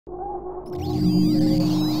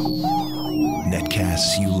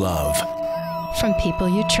Netcasts you love. From people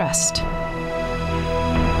you trust.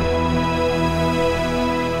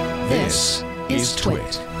 This is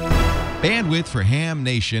Twit. Bandwidth for Ham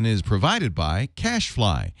Nation is provided by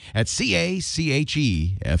CashFly at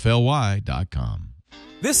CACHEFLY.com.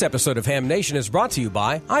 This episode of Ham Nation is brought to you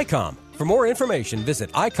by ICOM. For more information,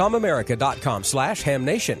 visit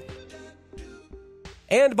ICOMAmerica.com/HamNation.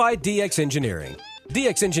 And by DX Engineering.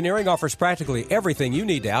 DX Engineering offers practically everything you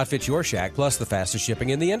need to outfit your shack, plus the fastest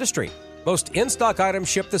shipping in the industry. Most in-stock items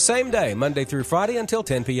ship the same day, Monday through Friday until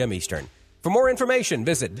 10 p.m. Eastern. For more information,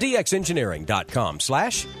 visit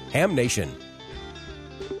dxengineering.com/HamNation.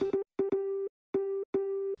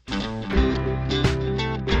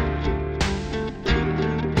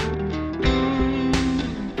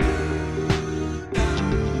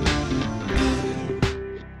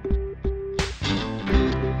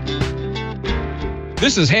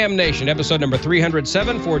 This is Ham Nation, episode number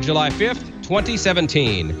 307 for July 5th,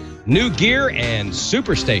 2017. New gear and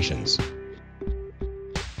superstations.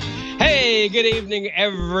 Hey, good evening,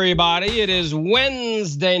 everybody. It is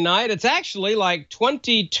Wednesday night. It's actually like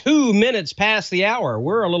 22 minutes past the hour.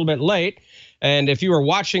 We're a little bit late. And if you were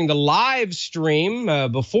watching the live stream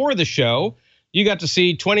before the show, you got to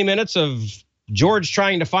see 20 minutes of George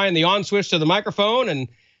trying to find the on switch to the microphone and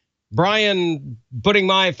Brian putting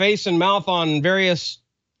my face and mouth on various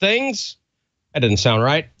things. That didn't sound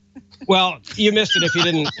right. Well, you missed it if you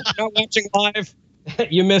didn't. Not watching live,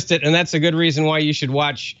 you missed it. And that's a good reason why you should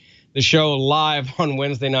watch the show live on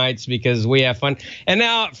Wednesday nights, because we have fun. And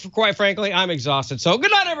now, quite frankly, I'm exhausted. So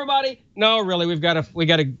good night, everybody. No, really, we got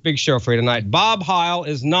a big show for you tonight. Bob Heil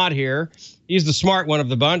is not here. He's the smart one of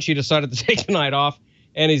the bunch. He decided to take the night off,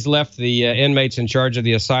 and he's left the inmates in charge of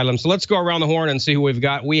the asylum. So let's go around the horn and see who we've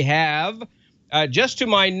got. We have, just to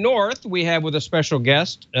my north, we have with a special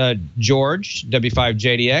guest, George,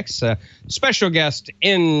 W5JDX. Special guest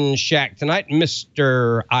in Shack tonight,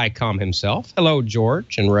 Mr. ICOM himself. Hello,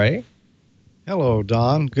 George and Ray. Hello,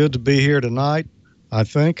 Don. Good to be here tonight. I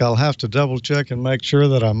think I'll have to double check and make sure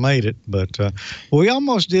that I made it. But we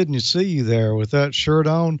almost didn't see you there with that shirt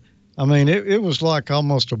on. I mean, it was like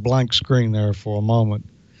almost a blank screen there for a moment.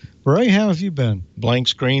 Ray, how have you been? Blank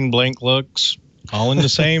screen, blank looks, all in the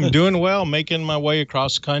same. Doing well, making my way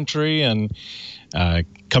across the country, and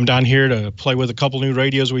come down here to play with a couple new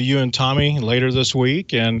radios with you and Tommy later this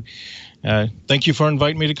week. And thank you for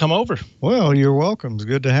inviting me to come over. Well, you're welcome. It's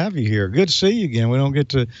good to have you here. Good to see you again. We don't get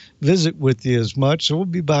to visit with you as much, so we'll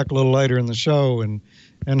be back a little later in the show and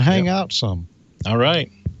hang out some. All right.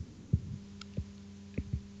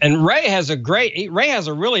 And Ray has a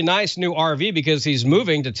really nice new RV because he's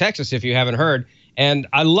moving to Texas, if you haven't heard. And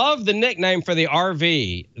I love the nickname for the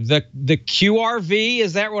RV, the QRV.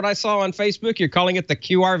 Is that what I saw on Facebook? You're calling it the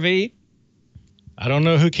QRV? I don't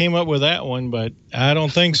know who came up with that one, but I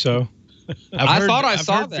don't think so. I've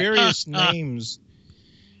heard various names.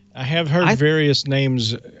 I have heard various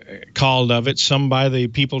names called of it. Some by the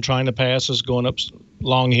people trying to pass us going up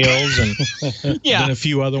long hills, and then a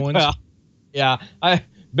few other ones. Well, yeah, I've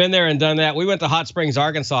been there and done that. We went to Hot Springs,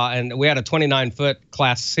 Arkansas, and we had a 29-foot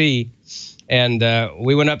Class C. And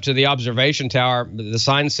we went up to the observation tower. The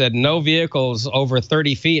sign said no vehicles over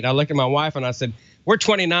 30 feet. I looked at my wife and I said, we're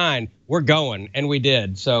 29. We're going. And we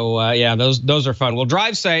did. So, yeah, those are fun. Well,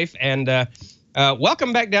 drive safe. And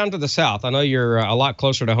welcome back down to the South. I know you're a lot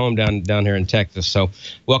closer to home down here in Texas. So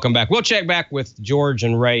welcome back. We'll check back with George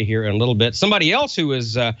and Ray here in a little bit. Somebody else who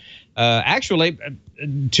is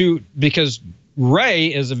because Ray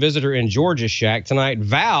is a visitor in George's shack tonight.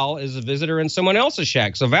 Val is a visitor in someone else's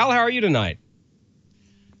shack. So, Val, how are you tonight?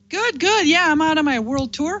 Good. Yeah, I'm out on my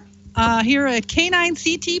world tour here at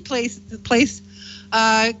K9CT place.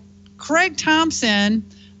 Craig Thompson,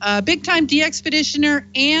 big-time DXpeditioner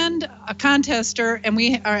and a contester, and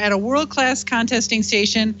we are at a world-class contesting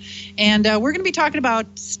station. And we're going to be talking about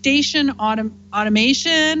station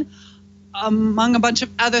automation, among a bunch of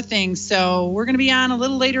other things. So we're going to be on a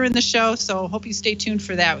little later in the show, so hope you stay tuned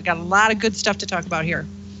for that. We got a lot of good stuff to talk about here.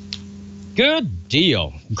 Good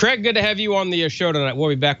deal. Craig, good to have you on the show tonight. We'll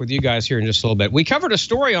be back with you guys here in just a little bit. We covered a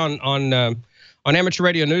story on Amateur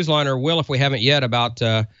Radio Newsline, or Will, if we haven't yet, about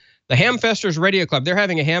the Hamfesters Radio Club. They're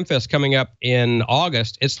having a Hamfest coming up in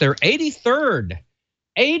August. It's their 83rd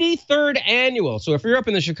annual. So if you're up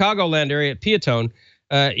in the Chicagoland area at Peatone,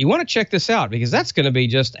 you want to check this out because that's going to be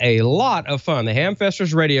just a lot of fun. The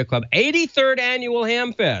Hamfesters Radio Club, 83rd annual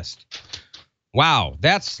Hamfest. Wow,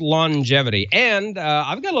 that's longevity. And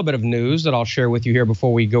I've got a little bit of news that I'll share with you here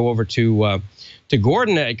before we go over to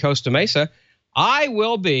Gordon at Costa Mesa. I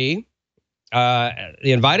will be the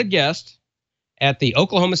invited guest at the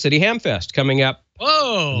Oklahoma City Hamfest coming up.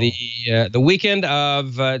 Whoa! The weekend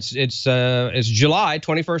of it's July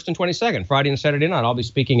 21st and 22nd, Friday and Saturday night. I'll be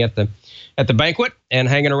speaking at the banquet and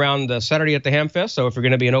hanging around Saturday at the Hamfest. So if you're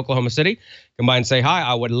going to be in Oklahoma City, come by and say hi.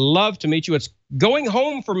 I would love to meet you. It's going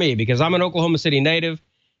home for me because I'm an Oklahoma City native,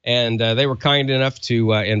 and they were kind enough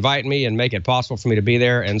to invite me and make it possible for me to be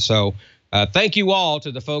there. And so thank you all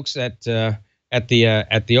to the folks at the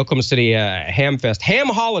Oklahoma City Hamfest Ham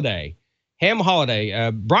Holiday.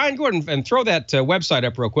 Brian Gordon, and throw that website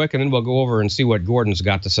up real quick, and then we'll go over and see what Gordon's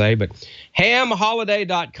got to say. But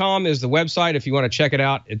hamholiday.com is the website if you want to check it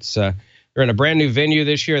out. It's they're in a brand new venue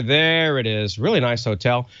this year. There it is. Really nice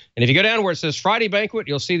hotel. And if you go down where it says Friday Banquet,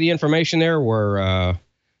 you'll see the information there where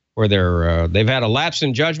they've had a lapse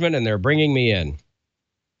in judgment and they're bringing me in.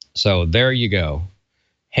 So there you go.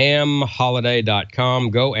 hamholiday.com.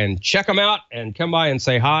 Go and check them out and come by and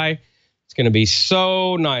say hi. It's going to be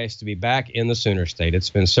so nice to be back in the Sooner State. It's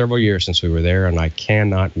been several years since we were there, and I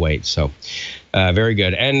cannot wait. So very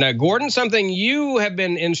good. And Gordon, something you have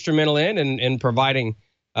been instrumental in providing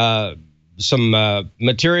some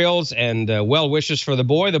materials and well wishes for the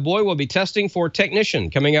boy. The boy will be testing for technician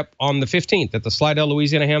coming up on the 15th at the Slidell,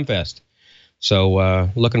 Louisiana Hamfest. So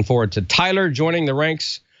looking forward to Tyler joining the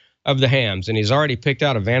ranks of the Hams, and he's already picked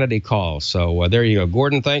out a vanity call. So there you go.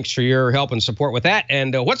 Gordon, thanks for your help and support with that.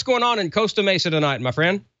 And what's going on in Costa Mesa tonight, my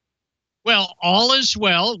friend? Well, all is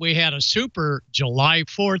well. We had a super July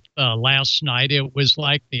 4th last night. It was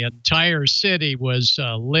like the entire city was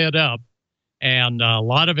lit up, and a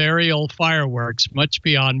lot of aerial fireworks, much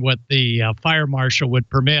beyond what the fire marshal would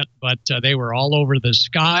permit, but they were all over the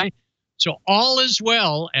sky. So all is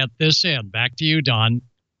well at this end. Back to you, Don.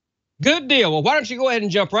 Good deal. Well, why don't you go ahead and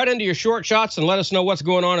jump right into your short shots and let us know what's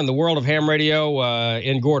going on in the world of ham radio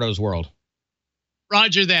in Gordo's world.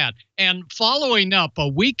 Roger that. And following up, a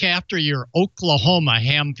week after your Oklahoma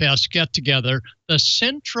Hamfest get-together, the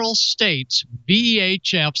Central States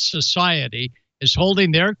VHF Society is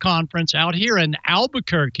holding their conference out here in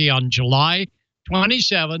Albuquerque on July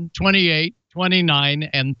 27, 28, 29,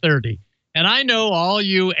 and 30. And I know all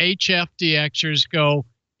you HFDXers go,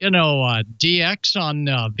 DX on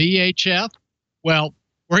VHF. Well,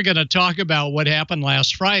 we're going to talk about what happened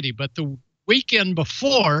last Friday, but the weekend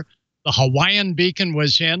before, the Hawaiian Beacon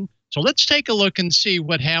was in. So let's take a look and see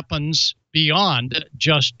what happens beyond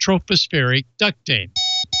just tropospheric ducting.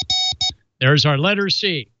 There's our letter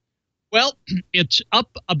C. Well, it's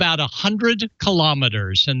up about 100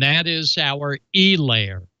 kilometers, and that is our E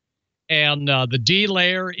layer. And the D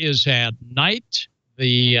layer is at night.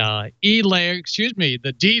 The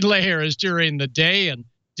the D layer is during the day and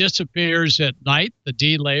disappears at night, the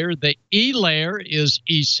D layer. The E layer is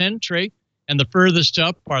eccentric, and the furthest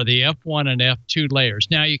up are the F1 and F2 layers.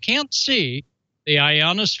 Now, you can't see the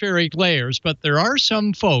ionospheric layers, but there are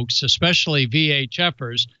some folks, especially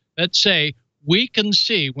VHFers, that say we can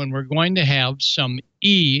see when we're going to have some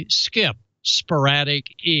E skip,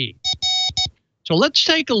 sporadic E. So let's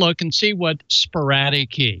take a look and see what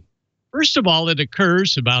sporadic E. First of all, it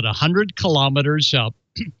occurs about 100 kilometers up,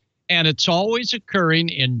 and it's always occurring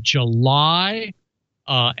in July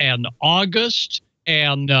and August,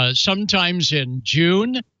 and sometimes in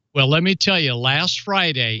June. Well, let me tell you, last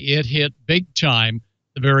Friday, it hit big time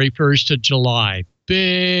the very 1st of July.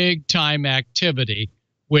 Big time activity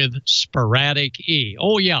with sporadic E.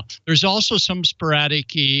 Oh, yeah, there's also some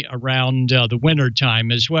sporadic E around the winter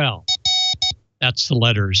time as well. That's the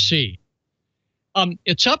letter C.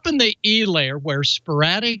 It's up in the E layer where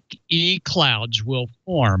sporadic E clouds will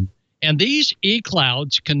form. And these E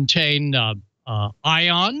clouds contain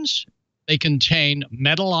ions. They contain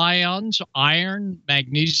metal ions, iron,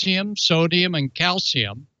 magnesium, sodium, and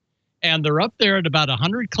calcium. And they're up there at about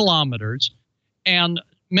 100 kilometers. And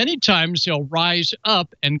many times they'll rise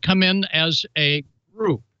up and come in as a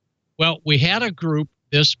group. Well, we had a group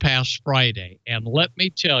this past Friday, and let me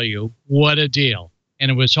tell you, what a deal. And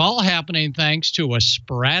it was all happening thanks to a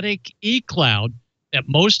sporadic E cloud that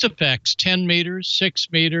most affects 10 meters,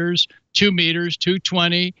 6 meters, 2 meters,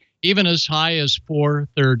 220, even as high as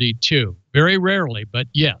 432. Very rarely, but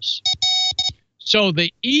yes. So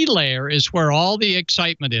the E layer is where all the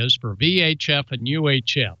excitement is for VHF and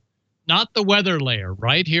UHF, not the weather layer.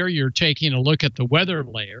 Right here, you're taking a look at the weather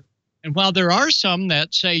layer. And while there are some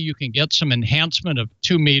that say you can get some enhancement of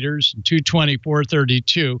 2 meters and 220,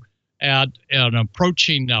 432, at an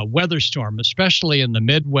approaching weather storm, especially in the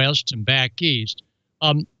Midwest and back east.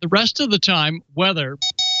 The rest of the time, weather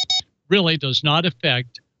really does not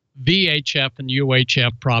affect VHF and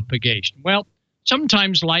UHF propagation. Well,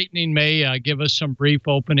 sometimes lightning may give us some brief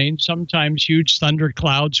opening. Sometimes huge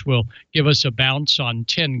thunderclouds will give us a bounce on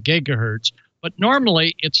 10 gigahertz. But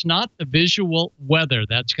normally, it's not the visual weather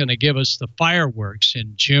that's going to give us the fireworks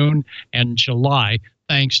in June and July,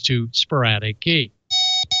 thanks to sporadic E.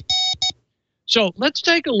 So let's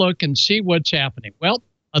take a look and see what's happening. Well,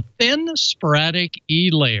 a thin sporadic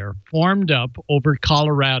E layer formed up over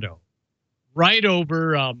Colorado, right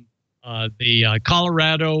over the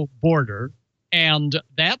Colorado border, and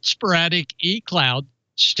that sporadic E cloud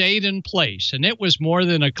stayed in place, and it was more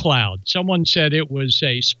than a cloud. Someone said it was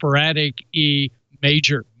a sporadic E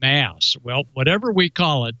major mass. Well, whatever we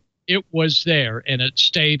call it, it was there, and it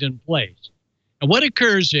stayed in place. And what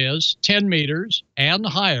occurs is 10 meters and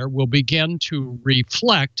higher will begin to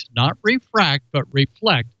reflect, not refract, but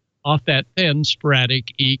reflect off that thin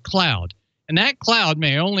sporadic E cloud. And that cloud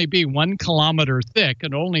may only be 1 kilometer thick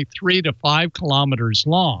and only 3 to 5 kilometers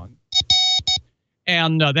long.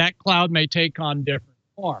 And that cloud may take on different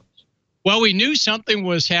forms. Well, we knew something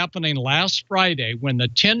was happening last Friday when the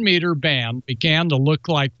 10-meter band began to look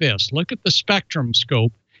like this. Look at the spectrum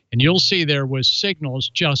scope, and you'll see there was signals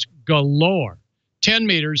just galore. 10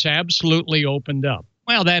 meters absolutely opened up.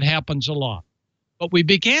 Well, that happens a lot. But we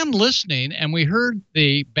began listening, and we heard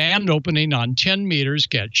the band opening on 10 meters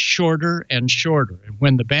get shorter and shorter. And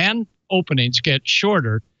when the band openings get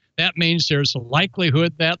shorter, that means there's a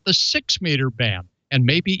likelihood that the 6-meter band, and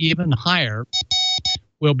maybe even higher,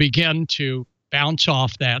 will begin to bounce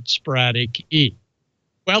off that sporadic E.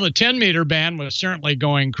 Well, the 10-meter band was certainly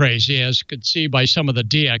going crazy, as you could see by some of the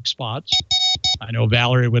DX spots. I know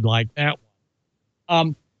Valerie would like that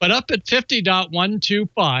one. But up at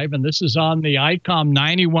 50.125, and this is on the ICOM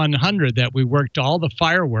 9100 that we worked all the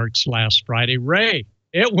fireworks last Friday. Ray,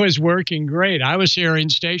 it was working great. I was hearing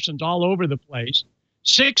stations all over the place.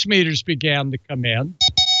 6 meters began to come in.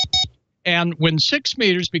 And when 6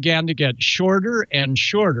 meters began to get shorter and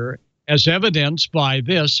shorter, as evidenced by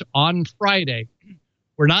this on Friday,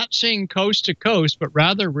 we're not seeing coast to coast, but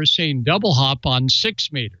rather we're seeing double hop on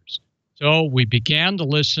 6 meters. So we began to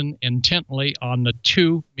listen intently on the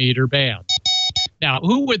 2-meter band. Now,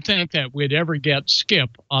 who would think that we'd ever get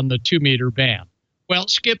skip on the 2-meter band? Well,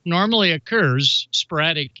 skip normally occurs,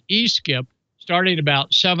 sporadic E skip, starting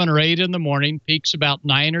about 7 or 8 in the morning, peaks about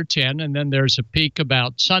 9 or 10, and then there's a peak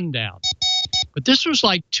about sundown. But this was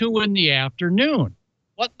like 2 in the afternoon.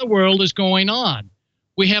 What in the world is going on?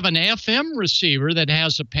 We have an FM receiver that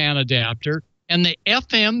has a pan adapter, and the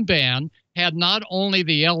FM band had not only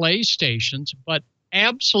the LA stations, but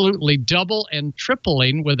absolutely double and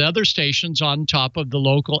tripling with other stations on top of the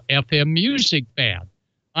local FM music band.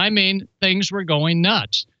 I mean, things were going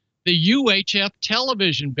nuts. The UHF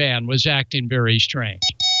television band was acting very strange.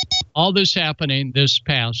 All this happening this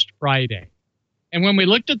past Friday. And when we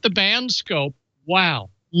looked at the band scope, wow,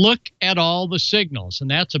 look at all the signals. And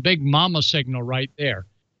that's a big mama signal right there.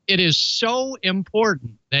 It is so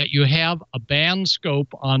important that you have a band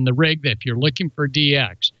scope on the rig that if you're looking for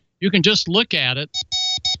DX, you can just look at it,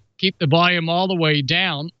 keep the volume all the way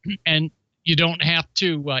down, and you don't have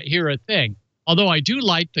to hear a thing. Although I do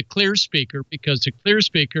like the clear speaker, because the clear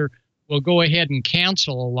speaker will go ahead and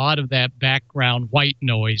cancel a lot of that background white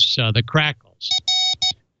noise, the crackles.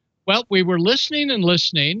 Well, we were listening and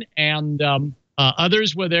listening, and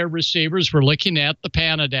others with their receivers were looking at the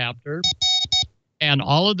pan adapter. And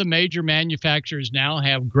all of the major manufacturers now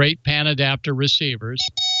have great pan adapter receivers.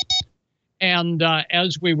 And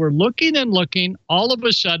as we were looking and looking, all of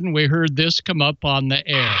a sudden we heard this come up on the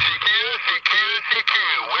air. CQ,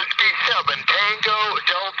 Whiskey 7, Tango,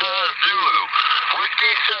 Delta, Zulu.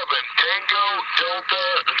 Whiskey 7, Tango, Delta,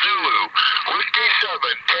 Zulu. Whiskey 7,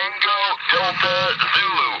 Tango, Delta,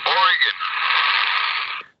 Zulu, Oregon.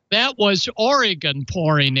 That was Oregon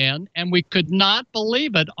pouring in, and we could not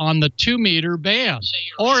believe it on the 2-meter band.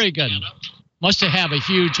 Oregon must have a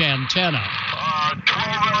huge antenna.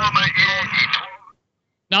 12-element Yankee.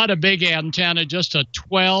 Not a big antenna, just a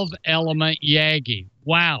 12-element Yagi.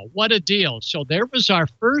 Wow, what a deal. So there was our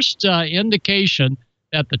first indication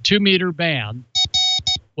that the 2-meter band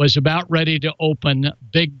was about ready to open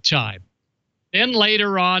big time. Then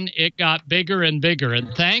later on, it got bigger and bigger.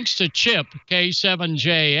 And thanks to Chip,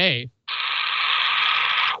 K7JA,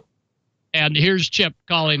 and here's Chip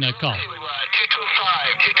calling a call.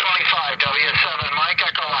 225, W7, Mike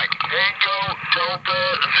Echo Mike. Tango,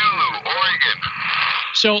 Delta, Zulu, Oregon.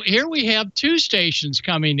 So here we have 2 stations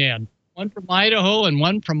coming in, one from Idaho and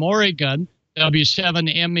one from Oregon,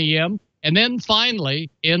 W7MEM. And then finally,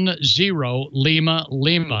 in 0, Lima,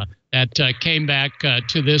 Lima, that came back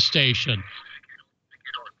to this station.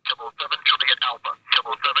 7, Juliet Alpha,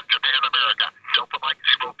 7, Japan America, Delta Mike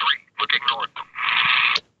 03, looking north.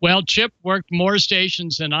 Well, Chip worked more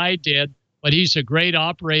stations than I did, but he's a great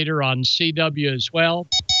operator on CW as well.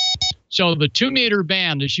 So the 2-meter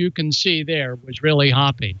band, as you can see there, was really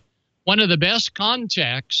hopping. One of the best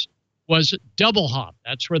contacts was double hop.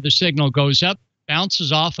 That's where the signal goes up,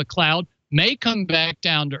 bounces off a cloud, may come back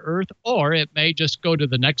down to Earth, or it may just go to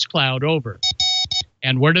the next cloud over.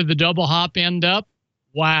 And where did the double hop end up?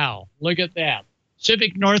 Wow, look at that.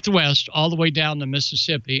 Pacific Northwest all the way down to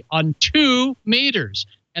Mississippi on 2 meters.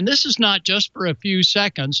 And this is not just for a few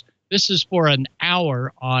seconds. This is for an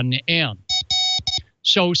hour on end.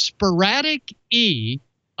 So sporadic E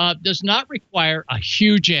does not require a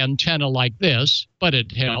huge antenna like this, but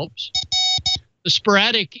it helps. The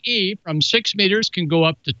sporadic E from 6 meters can go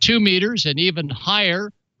up to 2 meters and even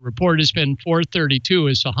higher. Report has been 432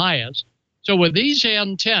 is the highest. So with these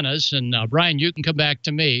antennas, and Brian, you can come back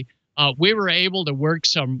to me, we were able to work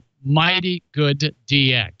some mighty good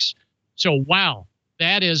DX. So wow,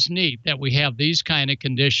 that is neat that we have these kind of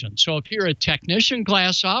conditions. So if you're a technician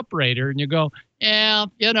class operator and you go, yeah,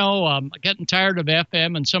 you know, I'm getting tired of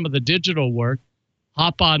FM and some of the digital work,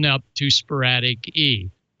 hop on up to sporadic E.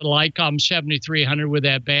 The ICOM 7300 with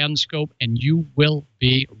that band scope, and you will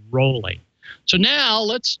be rolling. So now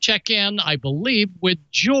let's check in, I believe, with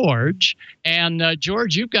George. And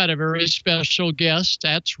George, you've got a very special guest.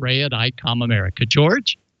 That's Ray at ICOM America.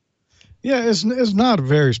 George? Yeah, it's not a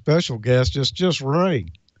very special guest, just Ray.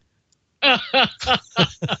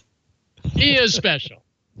 He is special.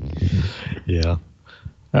 Yeah.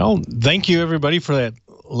 Well, thank you, everybody, for that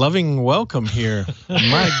loving welcome here.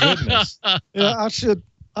 My goodness. Yeah,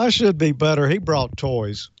 I should be better. He brought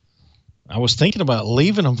toys. I was thinking about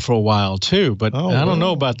leaving them for a while, too, but I don't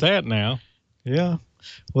know about that now. Yeah.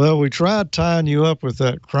 Well, we tried tying you up with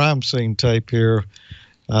that crime scene tape here.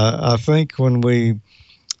 I think when we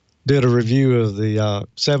did a review of the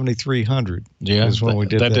 7300. Yeah, is when we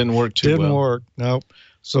did that. That didn't work too well. Didn't work, nope.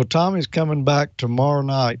 So Tommy's coming back tomorrow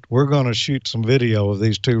night. We're going to shoot some video of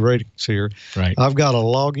these 2 ratings here. Right. I've got a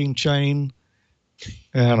logging chain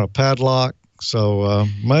and a padlock. So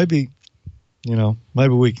maybe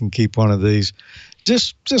we can keep one of these.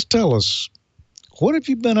 Just tell us, what have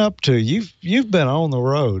you been up to? You've been on the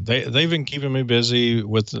road. They've been keeping me busy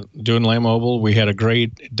with doing Land Mobile. We had a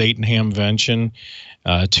great date and hamvention.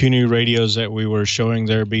 2 new radios that we were showing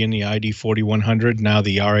there being the ID 4100, now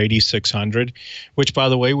the R8600, which, by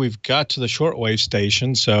the way, we've got to the shortwave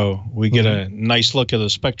station, so we get a nice look at the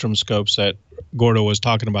spectrum scopes that Gordo was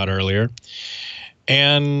talking about earlier.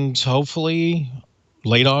 And hopefully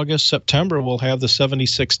late August, September, we'll have the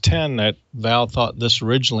 7610 that Val thought this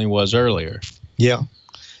originally was earlier. Yeah.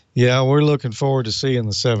 Yeah, we're looking forward to seeing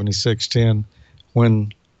the 7610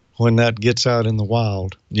 when that gets out in the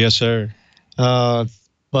wild. Yes, sir.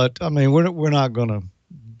 But I mean, we're not going to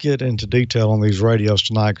get into detail on these radios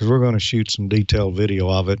tonight because we're going to shoot some detailed video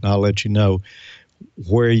of it, and I'll let you know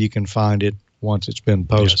where you can find it once it's been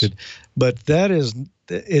posted. Yes. But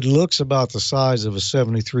it looks about the size of a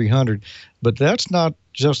 7300, but that's not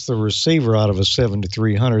just the receiver out of a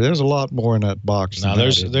 7300. There's a lot more in that box. Now,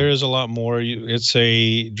 there is a lot more. It's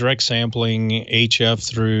a direct sampling HF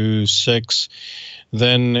through 6.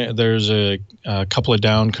 Then there's a couple of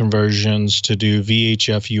down conversions to do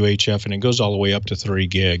VHF, UHF, and it goes all the way up to 3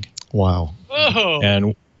 gig. Wow.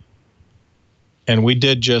 Whoa. And we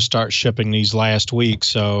did just start shipping these last week,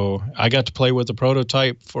 so I got to play with the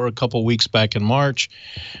prototype for a couple weeks back in March,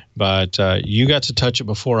 but you got to touch it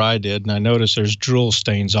before I did, and I noticed there's drool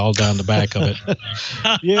stains all down the back of it.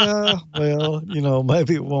 Yeah, well,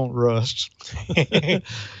 maybe it won't rust.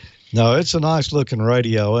 No, it's a nice-looking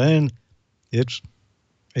radio, and it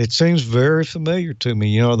seems very familiar to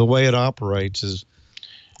me. The way it operates is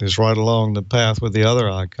right along the path with the other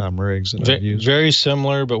ICOM rigs that I've used. Very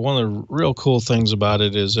similar, but one of the real cool things about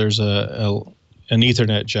it is there's an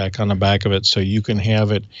Ethernet jack on the back of it, so you can have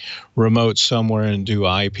it remote somewhere and do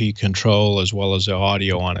IP control as well as the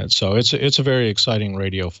audio on it. So it's a very exciting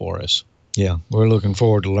radio for us. Yeah, we're looking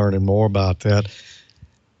forward to learning more about that.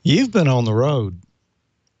 You've been on the road.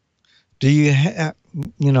 Do you have,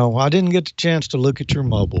 I didn't get the chance to look at your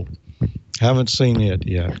mobile. Haven't seen it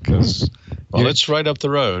yet because... Well, it's right up the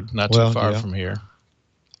road, not too far from here.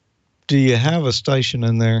 Do you have a station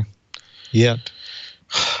in there yet?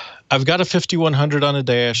 I've got a 5100 on a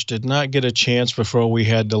dash. Did not get a chance before we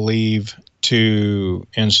had to leave to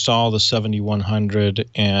install the 7100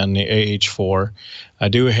 and the AH4. I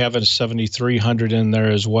do have a 7300 in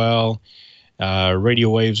there as well. Radio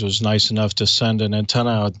Waves was nice enough to send an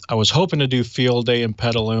antenna. I was hoping to do field day in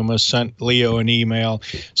Petaluma, sent Leo an email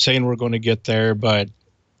saying we're going to get there, but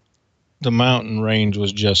the mountain range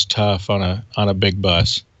was just tough on a big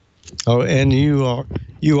bus. Oh, and you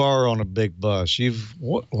are on a big bus.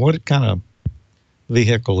 What kind of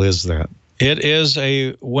vehicle is that? It is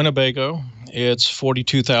a Winnebago. It's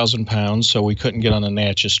 42,000 pounds, so we couldn't get on the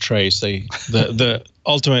Natchez Trace. The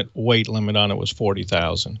ultimate weight limit on it was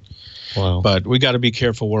 40,000. Wow! But we got to be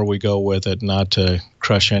careful where we go with it, not to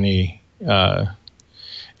crush any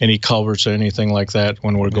culverts or anything like that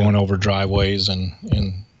when we're going over driveways and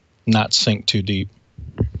not sink too deep.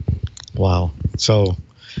 Wow! So,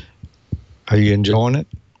 are you enjoying it?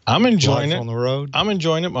 I'm enjoying it on the road. I'm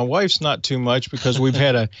enjoying it. My wife's not too much because we've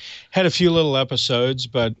had a few little episodes,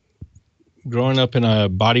 but growing up in a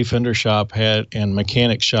body fender shop and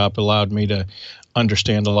mechanic shop allowed me to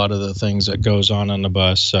understand a lot of the things that goes on the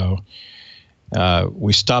bus. So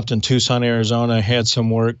we stopped in Tucson, Arizona, had some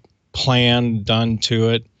work planned, done to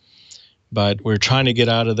it, but we're trying to get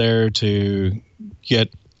out of there to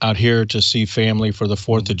get out here to see family for the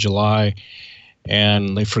 4th of July.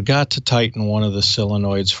 And they forgot to tighten one of the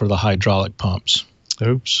solenoids for the hydraulic pumps.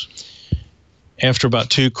 Oops. After about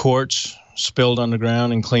 2 quarts spilled on the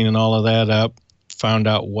ground and cleaning all of that up, found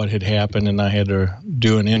out what had happened, and I had to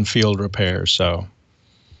do an infield repair. So,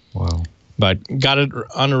 wow. But got it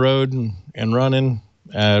on the road and running.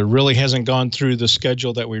 Really hasn't gone through the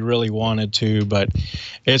schedule that we really wanted to, but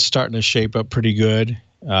it's starting to shape up pretty good.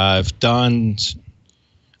 If Dan's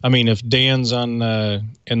on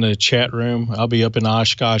in the chat room, I'll be up in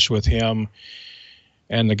Oshkosh with him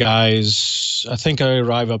and the guys. I think I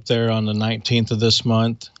arrive up there on the 19th of this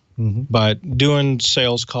month. Mm-hmm. But doing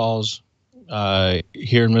sales calls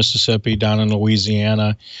here in Mississippi, down in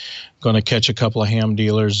Louisiana, going to catch a couple of ham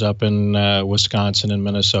dealers up in Wisconsin and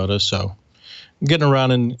Minnesota. So getting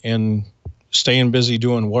around and staying busy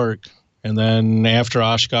doing work. And then after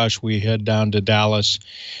Oshkosh, we head down to Dallas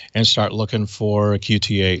and start looking for a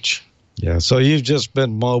QTH. Yeah, so you've just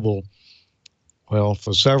been mobile, well,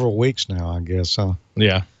 for several weeks now, I guess, huh?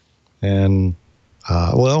 Yeah. And,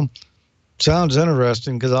 sounds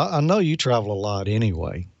interesting because I know you travel a lot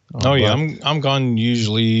anyway. Oh, yeah, I'm gone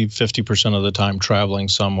usually 50% of the time traveling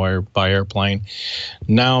somewhere by airplane.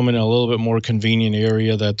 Now I'm in a little bit more convenient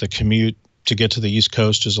area that the commute to get to the East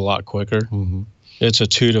Coast is a lot quicker. Mm-hmm. It's a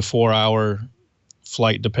 2 to 4 hour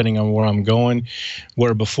flight, depending on where I'm going,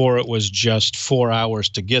 where before it was just 4 hours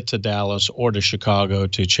to get to Dallas or to Chicago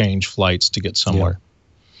to change flights to get somewhere.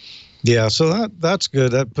 Yeah, so that's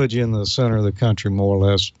good. That puts you in the center of the country, more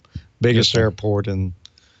or less. Biggest airport in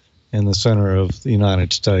the center of the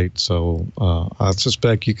United States. So I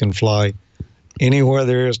suspect you can fly anywhere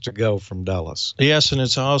there is to go from Dallas. Yes, and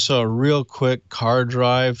it's also a real quick car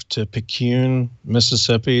drive to Picayune,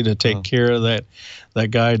 Mississippi, to take care of that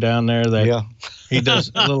guy down there. He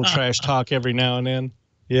does a little trash talk every now and then.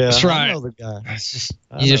 Yeah, that's right. I know the guy.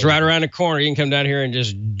 You just ride around the corner. You can come down here and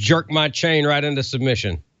just jerk my chain right into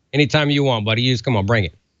submission anytime you want, buddy. You just come on, bring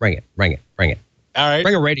it. All right.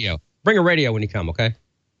 Bring a radio. Bring a radio when you come, okay?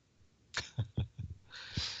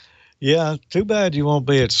 Yeah, too bad you won't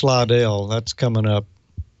be at Slidell. That's coming up,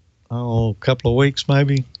 a couple of weeks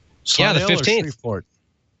maybe. Slidell, the 15th.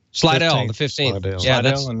 Slidell, the 15th. Slidell. Yeah,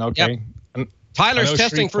 that's okay. Yep. Tyler's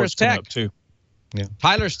testing for his tech. Too. Yeah.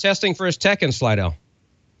 Tyler's testing for his tech in Slidell.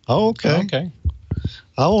 Oh, okay. Okay.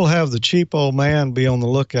 I will have the cheap old man be on the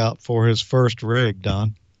lookout for his first rig,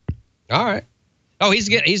 Don. All right. Oh, he's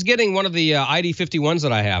getting one of the ID 51s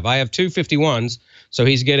that I have. I have 2 51s, so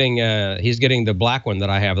he's getting the black one that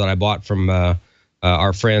I have that I bought from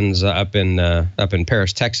our friends up in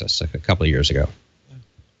Paris, Texas, a couple of years ago.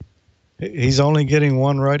 He's only getting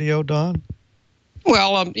one radio, Don?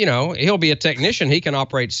 Well, he'll be a technician. He can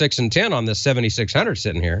operate 6 and 10 on this 7600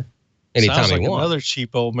 sitting here anytime Sounds like he wants. Another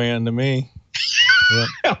cheap old man to me.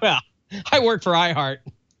 Yeah. Well, I work for iHeart.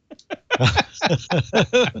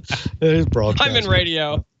 I'm in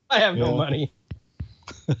radio. I have no money.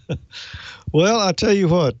 Well, I tell you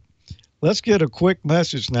what, let's get a quick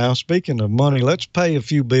message now. Speaking of money, let's pay a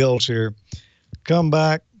few bills here. Come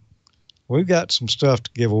back. We've got some stuff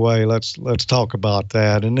to give away. Let's talk about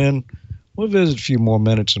that, and then we'll visit a few more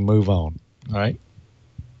minutes and move on. All right.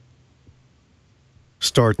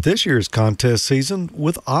 Start this year's contest season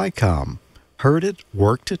with ICOM. Heard it,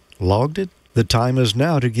 worked it, logged it? The time is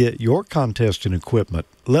now to get your contesting equipment.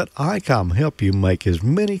 Let ICOM help you make as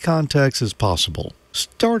many contacts as possible.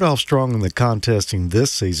 Start off strong in the contesting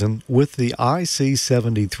this season with the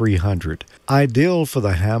IC7300. Ideal for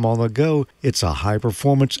the ham on the go, it's a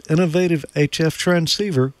high-performance, innovative HF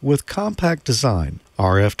transceiver with compact design,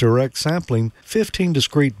 RF direct sampling, 15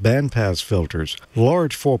 discrete bandpass filters,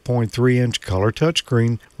 large 4.3-inch color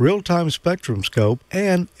touchscreen, real-time spectrum scope,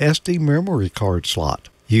 and SD memory card slot.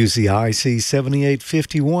 Use the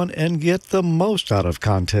IC7851 and get the most out of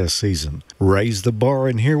contest season. Raise the bar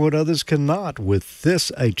and hear what others cannot with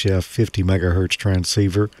this HF 50 MHz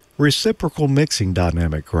transceiver. reciprocal mixing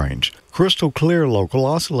dynamic range, crystal clear local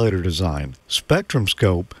oscillator design, spectrum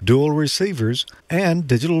scope, dual receivers, and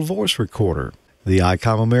digital voice recorder. The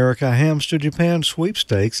ICOM America Hams to Japan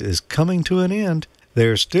sweepstakes is coming to an end.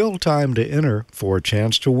 There's still time to enter for a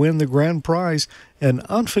chance to win the grand prize, an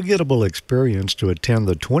unforgettable experience to attend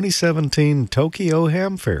the 2017 Tokyo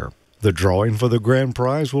Ham Fair. The drawing for the grand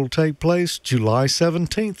prize will take place July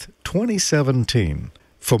 17th, 2017.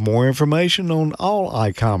 For more information on all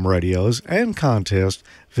ICOM radios and contests,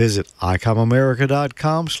 visit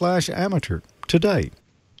icomamerica.com/amateur today.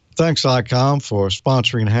 Thanks, ICOM, for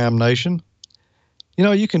sponsoring Ham Nation. You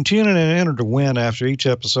know, you can tune in and enter to win after each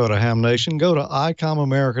episode of Ham Nation. Go to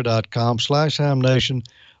icomamerica.com/hamnation.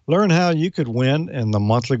 Learn how you could win in the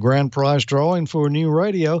monthly grand prize drawing for a new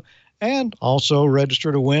radio, and also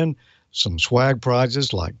register to win some swag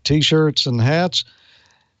prizes like T-shirts and hats.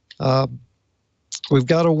 We've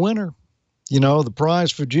got a winner. You know, the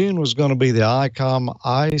prize for June was going to be the ICOM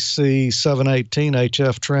IC718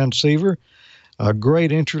 HF transceiver, a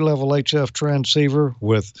great entry-level HF transceiver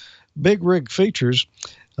with big rig features.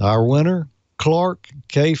 Our winner, Clark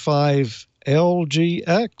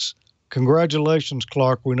K5LGX. Congratulations,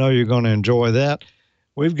 Clark. We know you're going to enjoy that.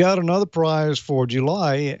 We've got another prize for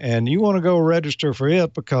July, and you want to go register for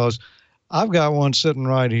it because I've got one sitting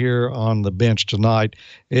right here on the bench tonight.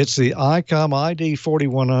 It's the ICOM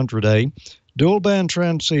ID4100A dual band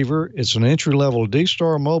transceiver. It's an entry-level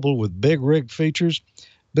D-Star mobile with big rig features,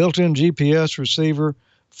 built-in GPS receiver,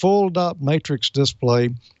 full dot matrix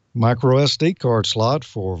display, micro SD card slot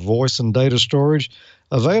for voice and data storage,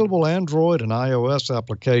 available Android and iOS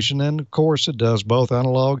application, and of course it does both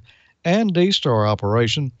analog and D-Star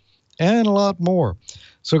operation, and a lot more.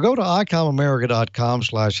 So go to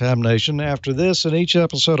icomamerica.com/hamnation after this and each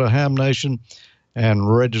episode of Ham Nation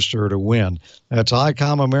and register to win. That's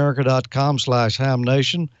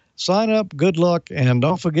icomamerica.com/hamnation. Sign up, good luck, and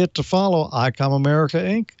don't forget to follow ICOM America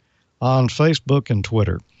Inc. on Facebook and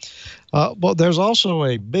Twitter. Well, there's also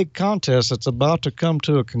a big contest that's about to come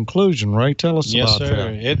to a conclusion, Ray. Tell us about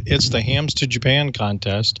that. Yes, sir. It's the Hams to Japan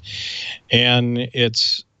contest, and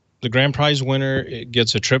it's the grand prize winner. It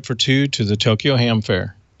gets a trip for two to the Tokyo Ham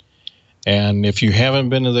Fair. And if you haven't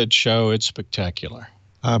been to that show, it's spectacular.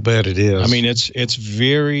 I bet it is. I mean, it's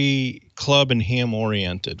very club and ham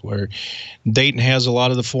oriented, where Dayton has a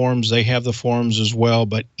lot of the forums. They have the forums as well,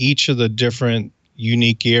 but each of the different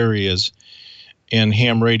unique areas in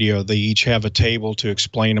ham radio, they each have a table to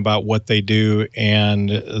explain about what they do and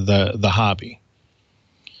the hobby.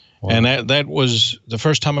 Wow. And that was the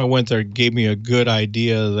first time I went there. It gave me a good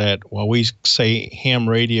idea that while we say ham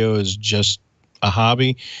radio is just a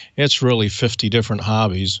hobby, it's really 50 different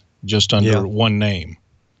hobbies just under one name.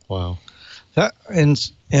 Wow. That, in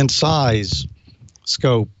size,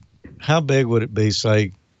 scope, how big would it be,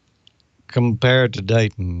 say, compared to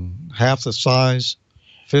Dayton? Half the size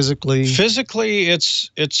physically? Physically,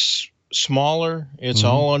 it's smaller. It's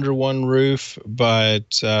all under one roof,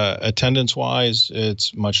 but attendance-wise,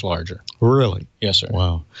 it's much larger. Really? Yes, sir.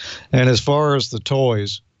 Wow. And as far as the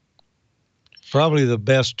toys, probably the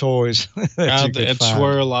best toys that you could it's find.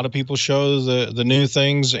 where a lot of people show the new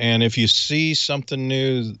things, and if you see something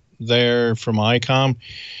new there from ICOM,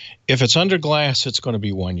 if it's under glass, it's going to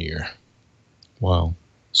be 1 year. Wow.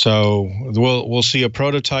 So we'll see a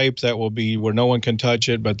prototype that will be where no one can touch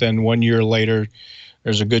it, but then 1 year later,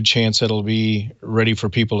 there's a good chance it'll be ready for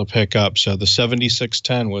people to pick up. So the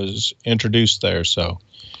 7610 was introduced there, so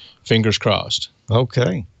fingers crossed.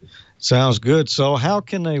 Okay. Sounds good. So how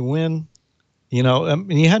can they win? You know, I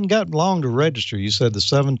mean, you hadn't got long to register. You said the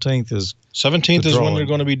 17th is 17th is when they're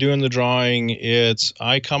going to be doing the drawing. It's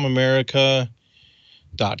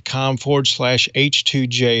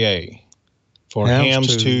icomamerica.com/H2JA for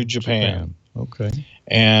Hams to Japan. Okay.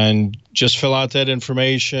 And just fill out that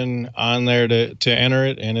information on there to enter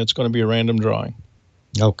it, and it's going to be a random drawing.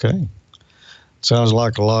 Okay. Sounds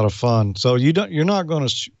like a lot of fun. So you're not going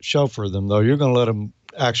to chauffeur them, though. You're going to let them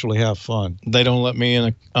actually have fun. They don't let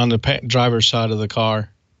me on the driver's side of the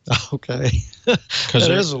car. Okay. Because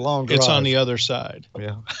it is a long drive. It's on the other side.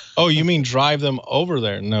 Yeah. Oh, you mean drive them over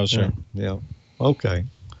there? No, sir. Yeah. Okay.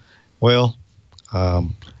 Well,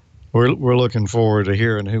 we're looking forward to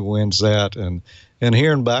hearing who wins that and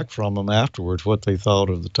hearing back from them afterwards what they thought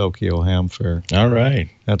of the Tokyo Ham Fair. All right.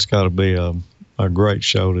 That's got to be a great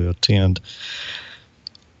show to attend.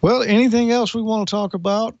 Well, anything else we want to talk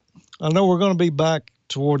about? I know we're going to be back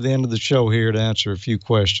toward the end of the show here to answer a few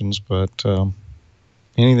questions, but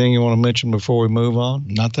anything you want to mention before we move on?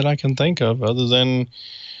 Not that I can think of, other than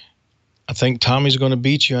I think Tommy's going to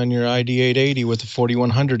beat you on your ID880 with the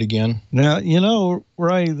 4100 again. Now, you know,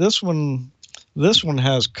 Ray, this one, this one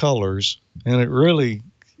has colors, and it really,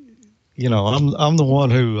 I'm the one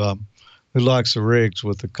who likes the rigs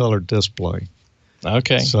with the colored display.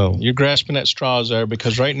 Okay. So you're grasping at straws there,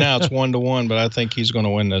 because right now it's 1-1, but I think he's going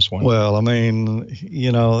to win this one. Well, I mean,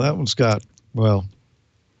 that one's got,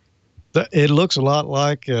 it looks a lot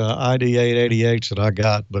like ID 888 that I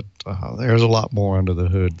got, but there's a lot more under the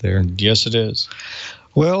hood there. Yes, it is.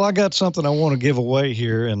 Well, I got something I want to give away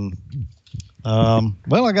here, and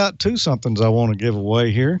I got two somethings I want to give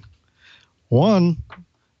away here. One,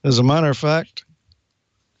 as a matter of fact,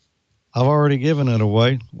 I've already given it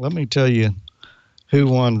away. Let me tell you who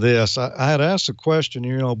won this. I had asked a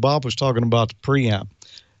question. Bob was talking about the preamp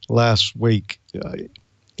last week.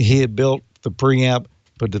 He had built the preamp,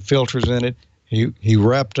 put the filters in it. He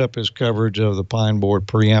wrapped up his coverage of the Pine Board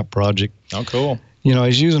preamp project. Oh, cool.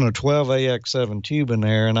 He's using a 12AX7 tube in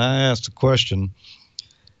there, and I asked the question,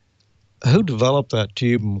 who developed that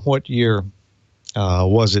tube and what year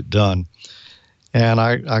was it done? And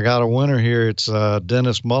I got a winner here. It's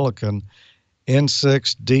Dennis Mullican,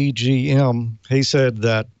 N6DGM. He said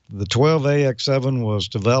that the 12AX7 was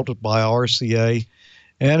developed by RCA,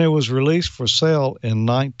 and it was released for sale in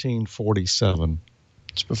 1947.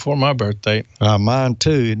 It's before my birthday. Mine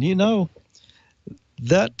too. And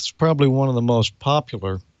that's probably one of the most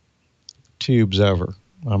popular tubes ever.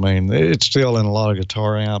 I mean, it's still in a lot of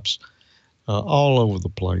guitar amps all over the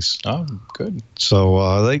place. Oh, good.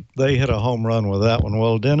 So they hit a home run with that one.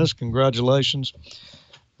 Well, Dennis, congratulations.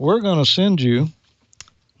 We're going to send you,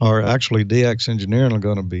 or actually DX Engineering are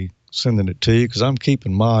going to be sending it to you, because I'm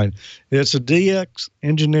keeping mine. It's a DX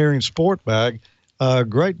Engineering sport bag, a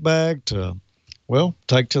great bag to,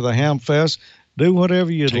 take to the Ham Fest. Do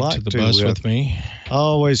whatever you'd like to. Take to the bus with me. I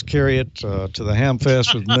always carry it to the Ham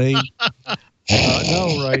Fest with me.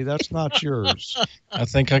 No, Ray, that's not yours. I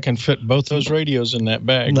think I can fit both those radios in that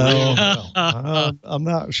bag. No, I'm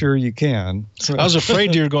not sure you can. I was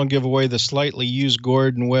afraid you were going to give away the slightly used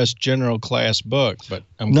Gordon West General Class book, but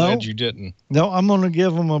I'm glad you didn't. No, I'm going to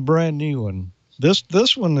give them a brand new one. This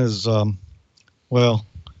one is,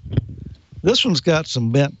 this one's got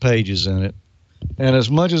some bent pages in it. And as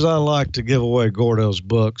much as I like to give away Gordo's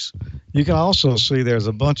books, you can also see there's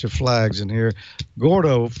a bunch of flags in here.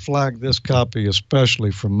 Gordo flagged this copy especially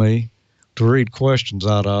for me to read questions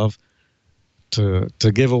out of, to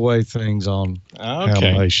give away things on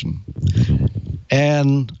animation.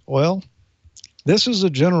 And, this is a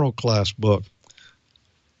general class book.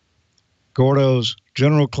 Gordo's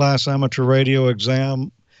General Class Amateur Radio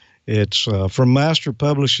Exam. It's from Master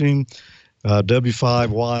Publishing.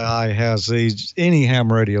 W5YI has these. Any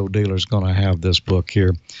ham radio dealer is going to have this book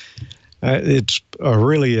here. It's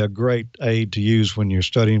really a great aid to use when you're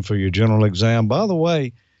studying for your general exam. By the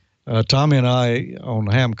way, Tommy and I on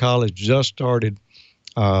Ham College just started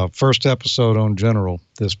first episode on general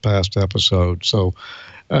this past episode. So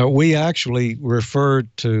we actually referred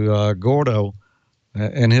to Gordo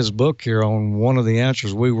in his book here on one of the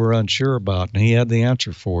answers we were unsure about, and he had the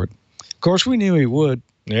answer for it. Of course, we knew he would.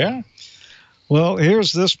 Yeah. Well,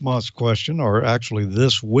 here's this month's question, or actually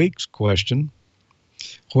this week's question.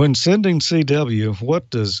 When sending CW, what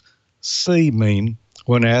does C mean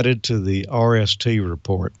when added to the RST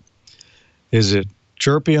report? Is it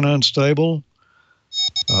chirpy and unstable?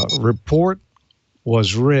 Report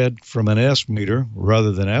was read from an S meter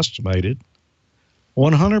rather than estimated.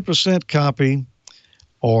 100% copy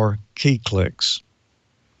or key clicks?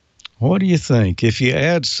 What do you think? If you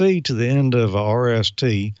add C to the end of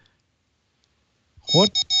RST, what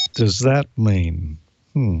does that mean?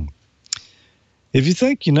 If you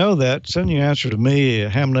think you know that, send your answer to me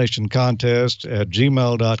at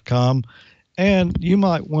hamnationcontest@gmail.com, and you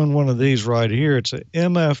might win one of these right here. It's a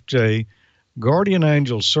MFJ Guardian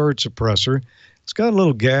Angel surge suppressor. It's got a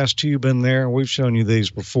little gas tube in there. We've shown you these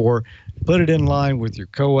before. Put it in line with your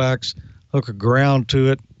coax, hook a ground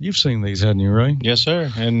to it. You've seen these, haven't you, Ray? Yes, sir,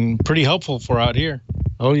 and pretty helpful for out here.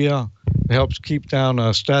 Oh, yeah. It helps keep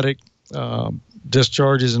down static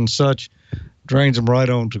discharges and such, drains them right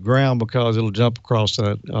onto ground because it'll jump across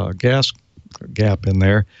that gas gap in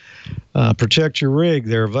there. Protect your rig.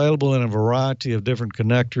 They're available in a variety of different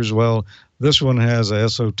connectors. Well, this one has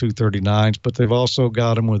SO239s, but they've also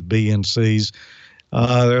got them with BNCs.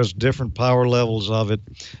 There's different power levels of it.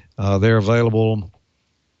 They're available.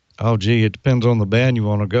 It depends on the band you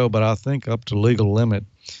want to go, but I think up to legal limit.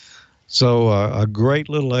 So a great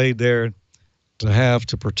little aid there to have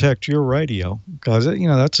to protect your radio, because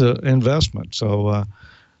that's an investment. So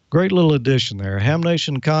great little addition there.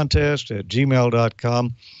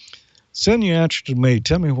 hamnationcontest@gmail.com. Send your answer to me.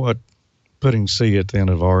 Tell me what putting C at the end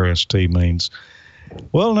of RST means.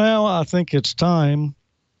 Well, now I think it's time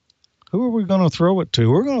who are we going to throw it to?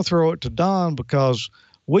 We're going to throw it to Don because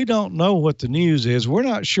we don't know what the news is. We're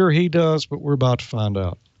not sure he does, but we're about to find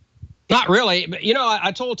out. Not really. But,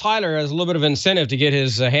 I told Tyler as a little bit of incentive to get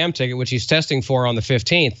his ham ticket, which he's testing for on the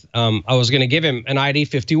 15th. I was going to give him an ID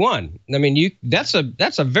 51. I mean, that's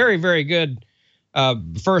a very, very good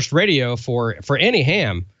first radio for any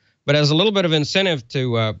ham. But as a little bit of incentive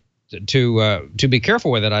to be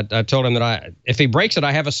careful with it, I told him that if he breaks it,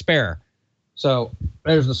 I have a spare. So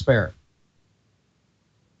there's the spare.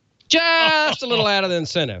 Just a little added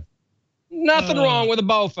incentive. Nothing wrong with a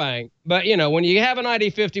Bofang, but when you have an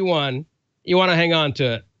ID 51, you want to hang on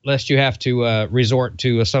to it, lest you have to resort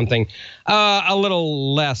to something a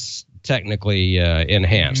little less technically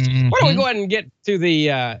enhanced. Mm-hmm. Why don't we go ahead and get to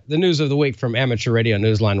the news of the week from Amateur Radio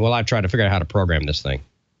Newsline while I try to figure out how to program this thing.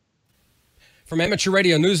 From Amateur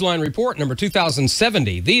Radio Newsline Report number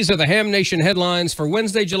 2070, these are the Ham Nation headlines for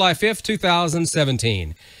Wednesday, July 5th,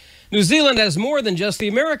 2017. New Zealand has more than just the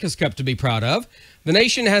America's Cup to be proud of. The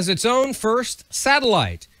nation has its own first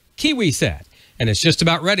satellite, KiwiSat, and it's just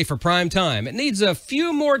about ready for prime time. It needs a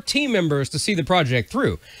few more team members to see the project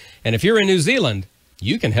through. And if you're in New Zealand,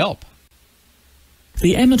 you can help.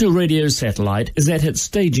 The amateur radio satellite is at its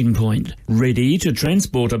staging point, ready to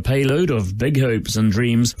transport a payload of big hopes and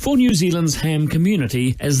dreams for New Zealand's ham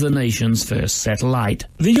community as the nation's first satellite.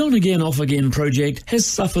 The on-again, off-again project has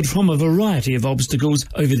suffered from a variety of obstacles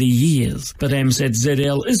over the years, but AMSAT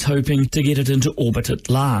ZL is hoping to get it into orbit at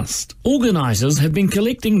last. Organisers have been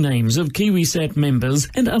collecting names of KiwiSat members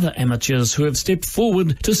and other amateurs who have stepped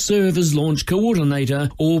forward to serve as launch coordinator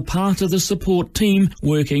or part of the support team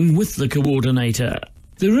working with the coordinator.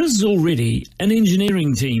 There is already an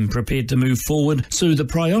engineering team prepared to move forward, so the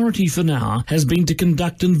priority for now has been to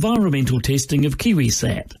conduct environmental testing of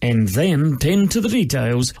KiwiSat and then tend to the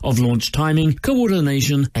details of launch timing,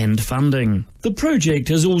 coordination and funding. The project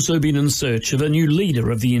has also been in search of a new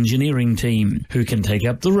leader of the engineering team, who can take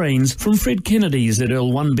up the reins from Fred Kennedy's at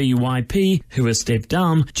L1BYP, who has stepped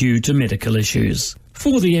down due to medical issues.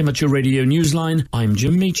 For the Amateur Radio Newsline, I'm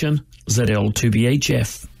Jim Meechan,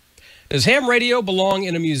 ZL2BHF. Does ham radio belong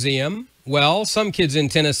in a museum? Well, some kids in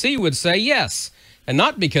Tennessee would say yes, and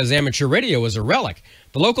not because amateur radio is a relic.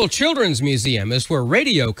 The local children's museum is where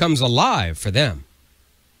radio comes alive for them.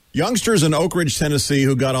 Youngsters in Oak Ridge, Tennessee,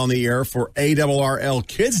 who got on the air for ARRL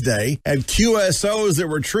Kids Day had QSOs that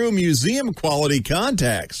were true museum-quality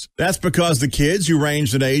contacts. That's because the kids, who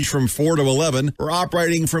ranged in age from 4 to 11, were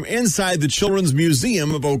operating from inside the Children's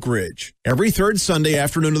Museum of Oak Ridge. Every third Sunday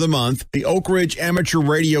afternoon of the month, the Oak Ridge Amateur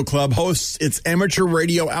Radio Club hosts its Amateur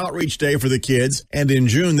Radio Outreach Day for the kids, and in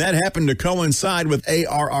June, that happened to coincide with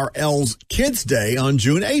ARRL's Kids Day on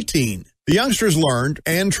June 18. The youngsters learned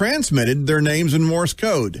and transmitted their names in Morse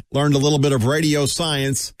code, learned a little bit of radio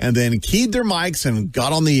science, and then keyed their mics and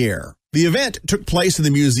got on the air. The event took place in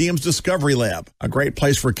the museum's Discovery Lab, a great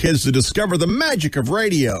place for kids to discover the magic of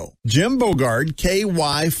radio. Jim Bogard,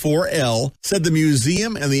 KY4L, said the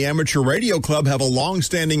museum and the Amateur Radio Club have a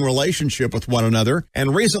long-standing relationship with one another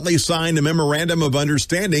and recently signed a memorandum of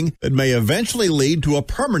understanding that may eventually lead to a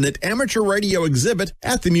permanent amateur radio exhibit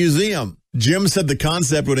at the museum. Jim said the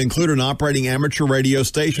concept would include an operating amateur radio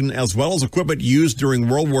station as well as equipment used during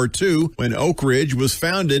World War II when Oak Ridge was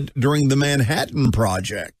founded during the Manhattan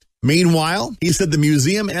Project. Meanwhile, he said the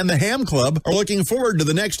museum and the Ham Club are looking forward to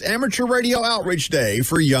the next Amateur Radio Outreach Day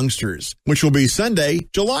for youngsters, which will be Sunday,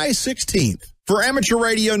 July 16th. For Amateur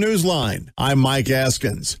Radio Newsline, I'm Mike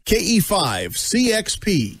Askins,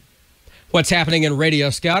 KE5CXP. What's happening in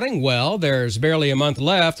radio scouting? Well, there's barely a month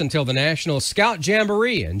left until the National Scout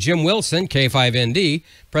Jamboree, and Jim Wilson, K5ND,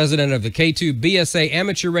 president of the K2BSA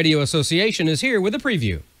Amateur Radio Association, is here with a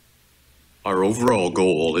preview. Our overall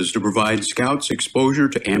goal is to provide scouts exposure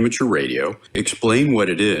to amateur radio, explain what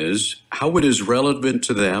it is, how it is relevant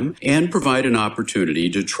to them, and provide an opportunity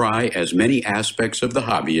to try as many aspects of the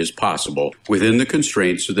hobby as possible within the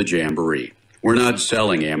constraints of the Jamboree. We're not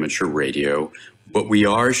selling amateur radio, but we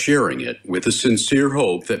are sharing it with a sincere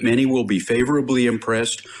hope that many will be favorably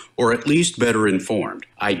impressed or at least better informed.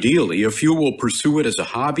 Ideally, a few will pursue it as a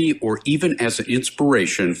hobby or even as an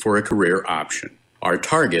inspiration for a career option. Our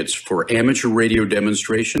targets for amateur radio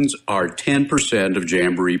demonstrations are 10% of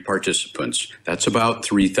Jamboree participants. That's about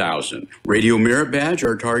 3,000. Radio Merit Badge,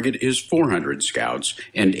 our target is 400 scouts.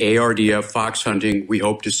 And ARDF Fox Hunting, we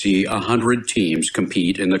hope to see 100 teams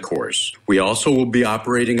compete in the course. We also will be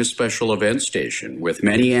operating a special event station with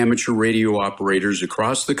many amateur radio operators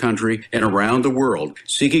across the country and around the world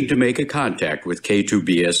seeking to make a contact with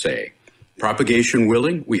K2BSA. Propagation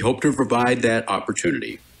willing, we hope to provide that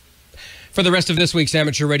opportunity. For the rest of this week's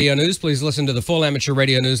Amateur Radio News, please listen to the full Amateur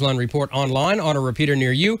Radio Newsline report online on a repeater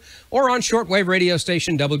near you or on shortwave radio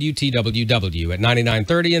station WTWW at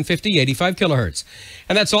 9930 and 5085 kilohertz.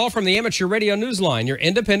 And that's all from the Amateur Radio Newsline, your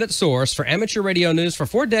independent source for amateur radio news for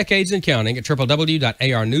 4 decades and counting at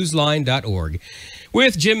www.arnewsline.org.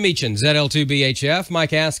 With Jim Meechan, ZL2BHF,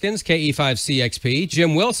 Mike Askins, KE5CXP,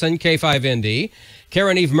 Jim Wilson, K5ND,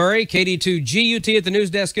 Karen Eve Murray, KD2GUT at the news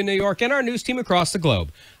desk in New York, and our news team across the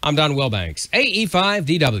globe. I'm Don Wilbanks,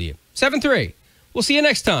 AE5DW, 7-3. We'll see you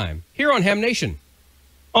next time here on Ham Nation.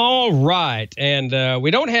 All right, and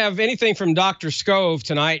we don't have anything from Dr. Scove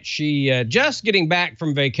tonight. She just getting back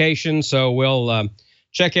from vacation, so we'll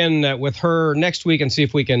check in with her next week and see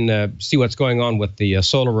if we can see what's going on with the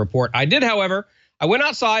solar report. I did, however, I went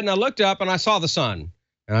outside and I looked up and I saw the sun,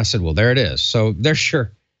 and I said, well, there it is. So there's your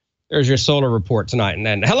solar report tonight. And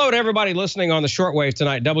then hello to everybody listening on the shortwave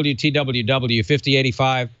tonight, WTWW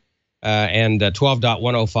 5085 and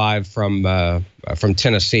 12.105 from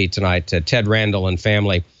Tennessee tonight. Ted Randall and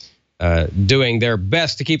family doing their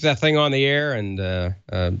best to keep that thing on the air,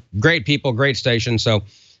 and great people, great station. So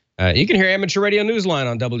you can hear Amateur Radio Newsline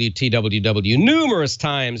on WTWW numerous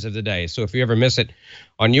times of the day. So if you ever miss it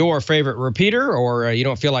on your favorite repeater, or you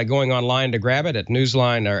don't feel like going online to grab it at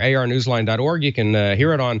Newsline or arnewsline.org, you can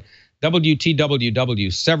hear it on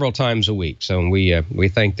WTWW several times a week. So we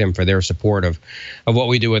thank them for their support of what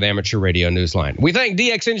we do with Amateur Radio Newsline. We thank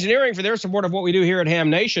DX Engineering for their support of what we do here at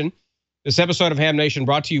Ham Nation. This episode of Ham Nation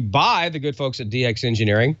brought to you by the good folks at DX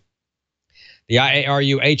Engineering. The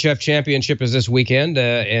IARU HF Championship is this weekend,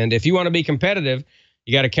 and if you want to be competitive,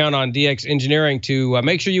 you got to count on DX Engineering to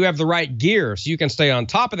make sure you have the right gear so you can stay on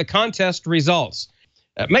top of the contest results.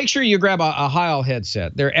 Make sure you grab a Heil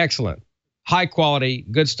headset. They're excellent. High quality,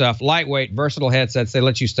 good stuff, lightweight, versatile headsets. They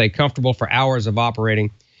let you stay comfortable for hours of operating.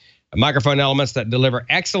 Microphone elements that deliver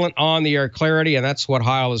excellent on-the-air clarity, and that's what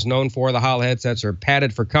Heil is known for. The Heil headsets are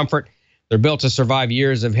padded for comfort. They're built to survive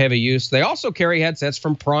years of heavy use. They also carry headsets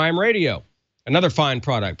from Prime Radio, another fine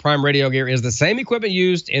product. Prime Radio gear is the same equipment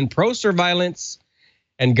used in pro surveillance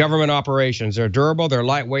and government operations. They're durable, they're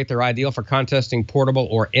lightweight, they're ideal for contesting, portable,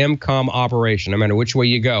 or MCOM operation. No matter which way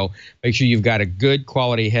you go, make sure you've got a good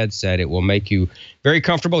quality headset. It will make you very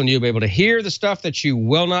comfortable, and you'll be able to hear the stuff that you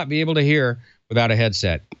will not be able to hear without a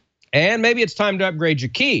headset. And maybe it's time to upgrade your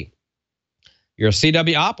key. You're a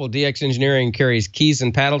CW op. Well, DX Engineering carries keys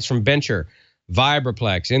and paddles from Venture,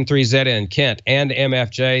 Vibraplex, N3ZN, Kent, and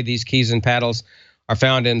MFJ. These keys and paddles are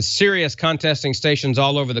found in serious contesting stations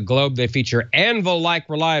all over the globe. They feature anvil-like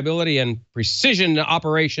reliability and precision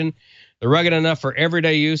operation. They're rugged enough for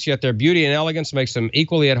everyday use, yet their beauty and elegance makes them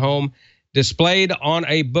equally at home, displayed on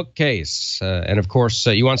a bookcase. And of course,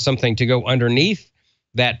 you want something to go underneath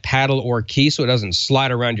that paddle or key so it doesn't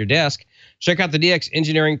slide around your desk. Check out the DX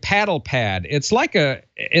Engineering Paddle Pad. It's like a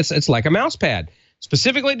mouse pad,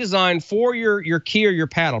 specifically designed for your key or your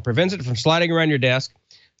paddle. Prevents it from sliding around your desk.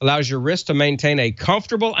 Allows your wrist to maintain a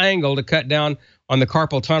comfortable angle to cut down on the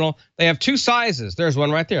carpal tunnel. They have 2 sizes. There's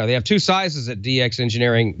one right there. They have 2 sizes at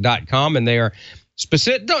dxengineering.com, and they are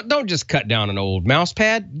specific. Don't just cut down an old mouse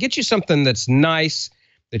pad. Get you something that's nice,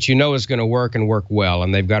 that you know is going to work and work well,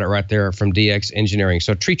 and they've got it right there from DX Engineering.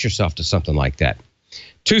 So treat yourself to something like that.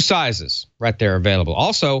 2 sizes right there available.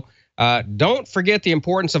 Also, don't forget the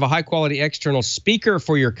importance of a high-quality external speaker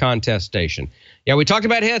for your contest station. Yeah, we talked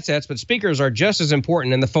about headsets, but speakers are just as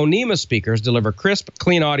important, and the Phonema speakers deliver crisp,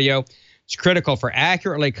 clean audio. It's critical for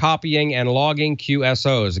accurately copying and logging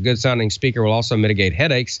QSOs. A good-sounding speaker will also mitigate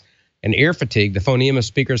headaches and ear fatigue. The Phonema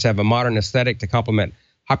speakers have a modern aesthetic to complement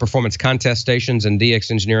high-performance contest stations, and DX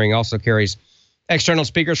Engineering also carries external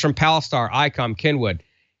speakers from Palstar, ICOM, Kenwood,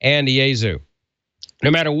 and Yaesu. No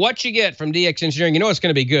matter what you get from DX Engineering, you know it's going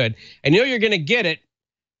to be good, and you know you're going to get it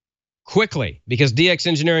quickly because DX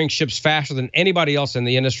Engineering ships faster than anybody else in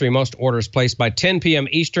the industry. Most orders placed by 10 p.m.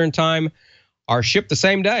 Eastern Time are shipped the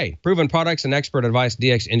same day. Proven products and expert advice,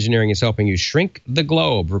 DX Engineering is helping you shrink the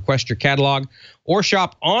globe. Request your catalog or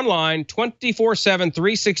shop online 24/7,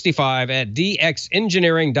 365 at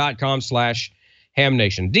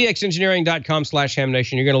dxengineering.com/hamnation.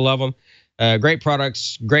 dxengineering.com/hamnation. You're going to love them. Great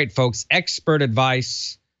products, great folks, expert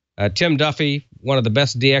advice. Tim Duffy, one of the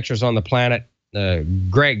best DXers on the planet.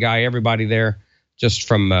 Great guy, everybody there, just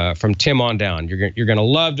from Tim on down. You're going to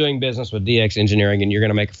love doing business with DX Engineering, and you're going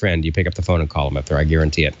to make a friend. You pick up the phone and call them up there, I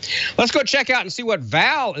guarantee it. Let's go check out and see what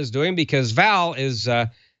Val is doing, because Val is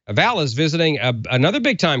visiting another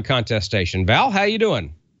big-time contest station. Val, how you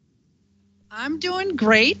doing? I'm doing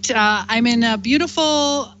great. I'm in a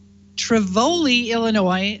beautiful Tivoli,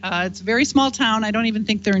 Illinois. It's a very small town. I don't even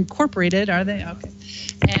think they're incorporated, are they? Okay.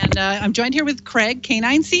 And I'm joined here with Craig,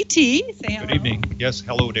 K9CT. Say hello. Good evening. Yes,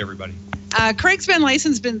 hello to everybody. Craig's been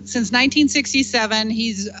licensed since 1967.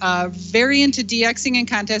 He's very into DXing and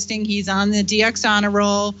contesting. He's on the DX honor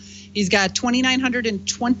roll. He's got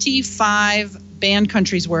 2,925 band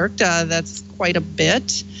countries worked. That's quite a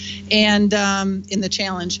bit, and in the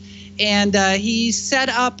challenge. And he set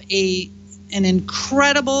up an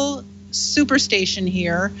incredible superstation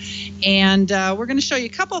here, and we're going to show you a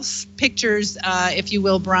couple of pictures, if you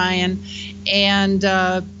will, Brian. And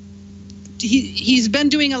he's been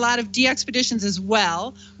doing a lot of DXpeditions as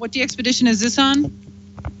well. What DXpedition is this on?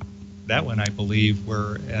 That one, I believe,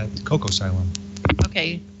 we're at Cocos Island.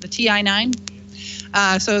 Okay, the TI-9.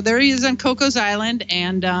 So there he is on Cocos Island,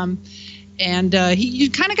 and you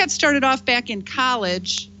kind of got started off back in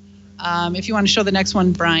college. If you want to show the next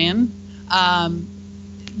one, Brian,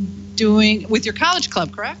 doing with your college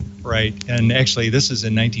club, correct? Right, and actually, this is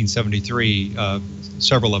in 1973.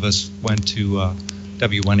 Several of us went to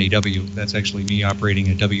W1AW. That's actually me operating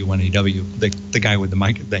at W1AW. The guy with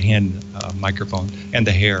the hand microphone and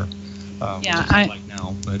the hair. Yeah, like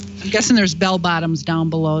now, but I'm guessing there's bell bottoms down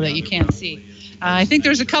below that you can't see. I think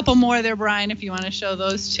there's a couple more there, Brian, if you want to show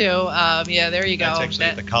those too. Yeah, there you go. That's actually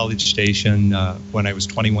at the college station when I was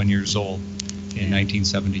 21 years old in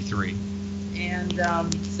 1973. And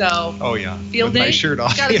so, oh yeah, field day. My shirt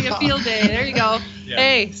off. It's got to be a field day. There you go. Yeah.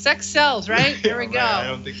 Hey, sex sells, right? There we go. Right. I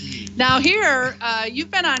don't think we need. Now here,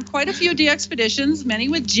 you've been on quite a few DXpeditions, many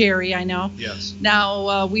with Jerry, I know. Yes.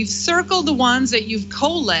 Now we've circled the ones that you've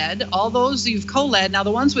co-led. All those you've co-led. Now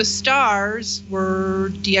the ones with stars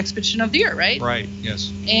were DXpedition of the Year, right? Right.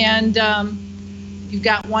 Yes. And you've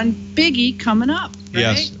got one biggie coming up. Right?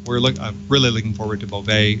 Yes, we're really looking forward to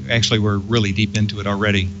Beauvais. Actually, we're really deep into it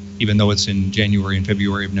already, even though it's in January and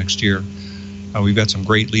February of next year. We've got some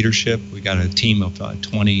great leadership. We've got a team of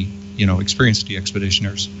 20, experienced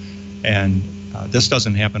DXpeditioners, and this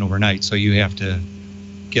doesn't happen overnight. So you have to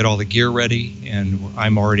get all the gear ready, and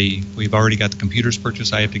we've already got the computers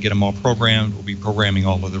purchased. I have to get them all programmed. We'll be programming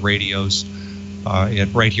all of the radios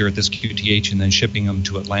right here at this QTH, and then shipping them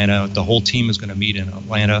to Atlanta. The whole team is going to meet in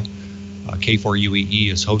Atlanta. K4UEE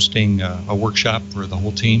is hosting a workshop for the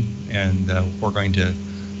whole team, and we're going to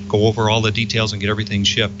go over all the details and get everything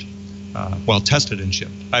shipped. Tested and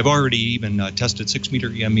shipped. I've already even tested 6-meter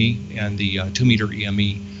EME and the 2-meter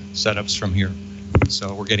EME setups from here.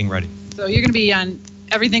 So we're getting ready. So you're going to be on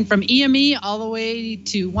everything from EME all the way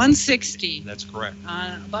to 160. That's correct.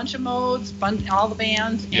 On a bunch of modes, all the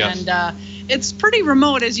bands. Yes. And it's pretty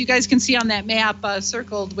remote, as you guys can see on that map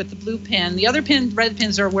circled with the blue pin. The other red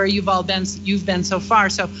pins are where you've been so far.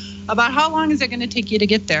 So about how long is it going to take you to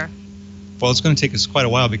get there? Well, it's going to take us quite a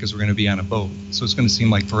while because we're going to be on a boat. So it's going to seem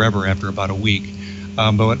like forever after about a week.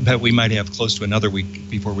 But we might have close to another week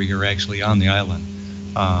before we are actually on the island.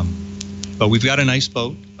 But we've got a nice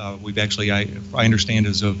boat. We've actually, I understand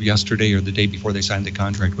as of yesterday or the day before they signed the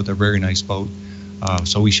contract with a very nice boat.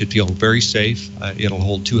 So we should feel very safe. It'll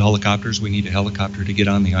hold 2 helicopters. We need a helicopter to get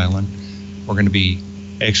on the island. We're going to be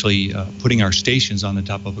actually putting our stations on the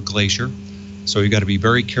top of a glacier. So you've got to be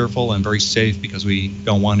very careful and very safe because we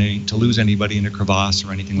don't want to lose anybody in a crevasse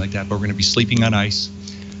or anything like that. But we're going to be sleeping on ice.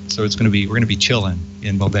 So we're going to be chilling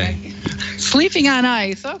in Beauvais. Sleeping on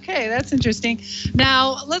ice. Okay, that's interesting.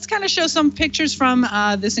 Now let's kind of show some pictures from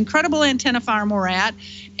this incredible antenna farm we're at.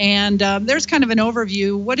 And there's kind of an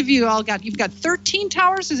overview. What have you all got? You've got 13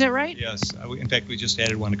 towers, is that right? Yes. In fact, we just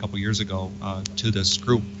added one a couple years ago to this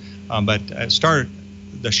group.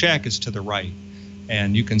 The shack is to the right.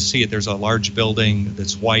 And you can see it. There's a large building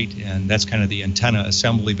that's white, and that's kind of the antenna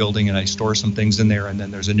assembly building, and I store some things in there. And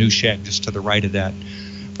then there's a new shack just to the right of that.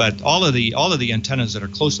 But all of the antennas that are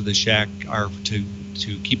close to the shack are to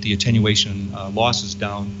keep the attenuation losses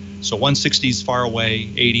down. So 160 is far away,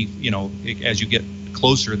 80, as you get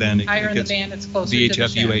closer, then higher in the band, it's closer VHF, to the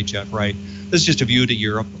shack. UHF, right? This is just a view to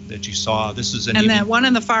Europe that you saw. This is and that one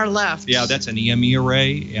on the far left. Yeah, that's an EME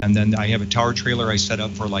array, and then I have a tower trailer I set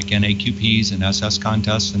up for like NAQPs and SS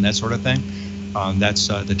contests and that sort of thing. That's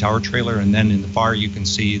the tower trailer, and then in the far you can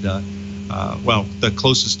see the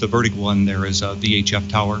closest, the vertical one there is a VHF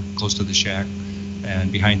tower close to the shack,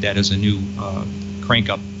 and behind that is a new crank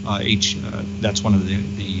up that's one of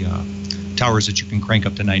the towers that you can crank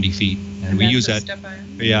up to 90 feet, and we use that.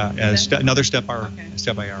 Another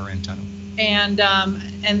step-IR antenna. And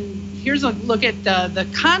here's a look at the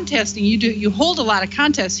contesting. You hold a lot of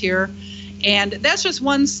contests here, and that's just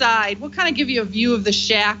one side. We'll kind of give you a view of the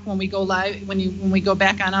shack when we go live, when we go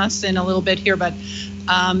back on us in a little bit here. But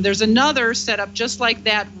there's another setup just like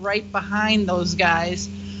that right behind those guys.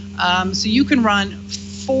 So you can run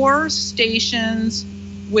 4 stations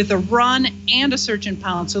with a run and a search and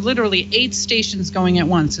pound. So literally 8 stations going at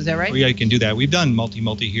once. Is that right? Oh, yeah, you can do that. We've done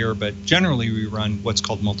multi here, but generally we run what's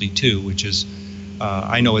called multi-2, which is,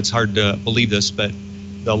 I know it's hard to believe this, but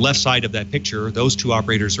the left side of that picture, those 2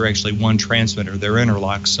 operators are actually one transmitter. They're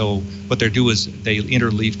interlocked. So what they do is they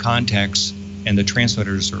interleave contacts, and the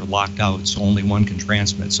transmitters are locked out, so only one can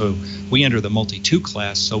transmit. So we enter the multi-2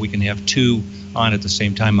 class so we can have 2 on at the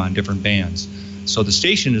same time on different bands. So the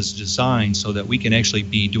station is designed so that we can actually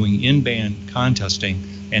be doing in-band contesting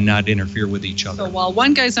and not interfere with each other. So while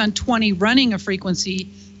one guy's on 20 running a frequency,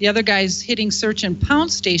 the other guy's hitting search and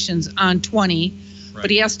pound stations on 20, right. But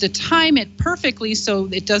he has to time it perfectly so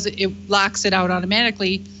it locks it out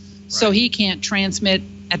automatically, right. So he can't transmit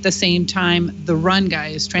at the same time the run guy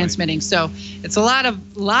is transmitting. Right. So it's a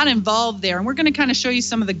lot involved there, and we're going to kind of show you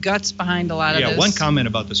some of the guts behind a lot of this. Yeah, one comment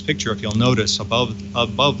about this picture, if you'll notice above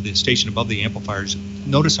the station, above the amplifiers,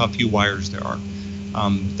 notice how few wires there are.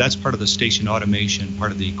 That's part of the station automation,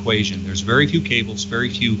 part of the equation. There's very few cables, very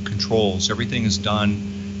few controls. Everything is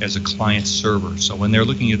done as a client server. So when they're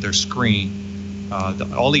looking at their screen,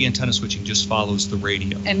 all the antenna switching just follows the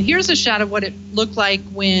radio. And here's a shot of what it looked like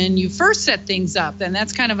when you first set things up. And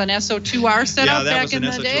that's kind of an SO2R setup back in the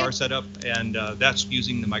day? Yeah, that was an SO2R setup, and that's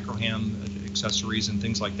using the microham accessories and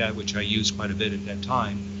things like that, which I used quite a bit at that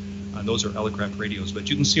time. Those are Elecraft radios. But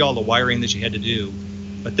you can see all the wiring that you had to do.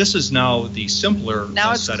 But this is now the simpler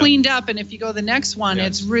Now it's setup. Cleaned up, and if you go to the next one,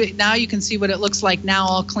 yes. It's now you can see what it looks like now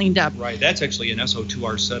all cleaned up. Right, that's actually an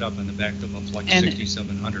SO2R setup in the back of a Flex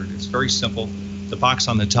 6700. It's very simple. The box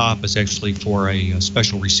on the top is actually for a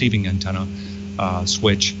special receiving antenna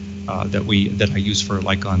switch that I use for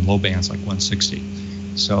like on low bands like 160.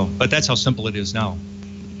 So, but that's how simple it is now.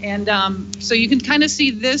 And so you can kind of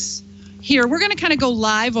see this here. We're going to kind of go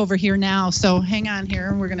live over here now. So hang on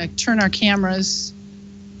here. We're going to turn our cameras.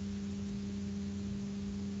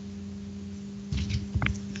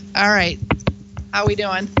 All right. How we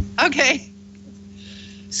doing? Okay.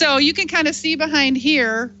 So you can kind of see behind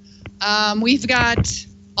here. We've got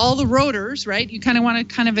all the rotors, right? You kind of want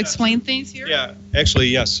to explain things here? Yeah, actually,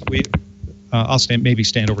 yes. I'll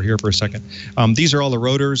stand over here for a second. These are all the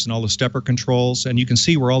rotors and all the stepper controls, and you can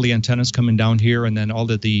see where all the antennas coming down here, and then all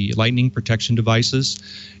of the lightning protection devices,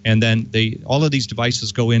 and then all of these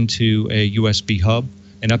devices go into a USB hub,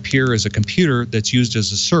 and up here is a computer that's used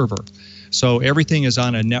as a server. So everything is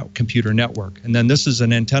on a computer network, and then this is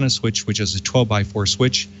an antenna switch, which is a 12x4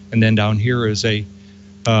 switch, and then down here is a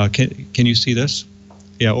can you see this?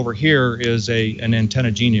 Yeah, over here is an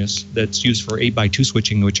antenna genius that's used for 8x2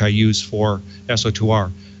 switching, which I use for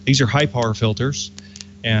SO2R. These are high power filters,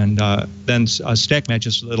 and then stack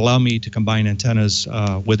matches that allow me to combine antennas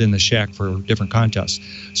within the shack for different contests.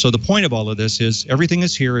 So the point of all of this is everything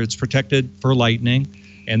is here, it's protected for lightning,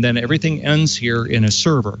 and then everything ends here in a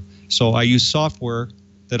server. So I use software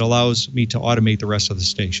that allows me to automate the rest of the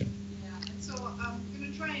station.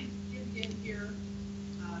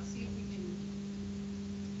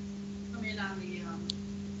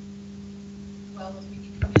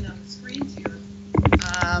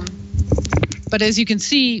 But as you can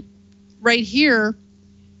see right here,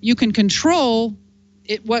 you can control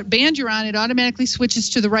it, what band you're on. It automatically switches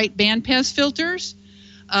to the right bandpass filters.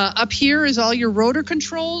 Up here is all your rotor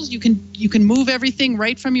controls. You can move everything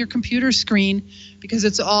right from your computer screen because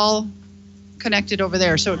it's all connected over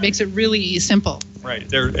there. So it makes it really simple.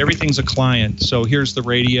 Right. Everything's a client. So here's the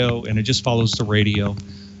radio, and it just follows the radio.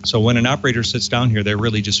 So when an operator sits down here, they're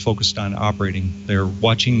really just focused on operating. They're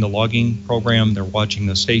watching the logging program, they're watching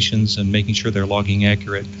the stations and making sure they're logging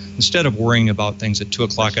accurate, instead of worrying about things at 2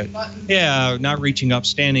 o'clock not reaching up,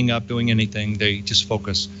 standing up, doing anything. They just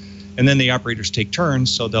focus. And then the operators take turns,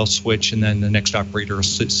 so they'll switch, and then the next operator will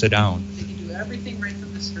sit down. They can do everything right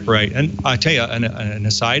from the screen. Right. And I tell you, an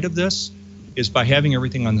aside of this is by having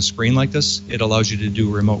everything on the screen like this, it allows you to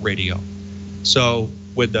do remote radio. So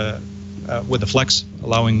with the Flex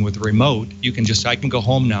allowing with the remote, I can go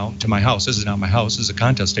home now to my house. This is not my house, this is a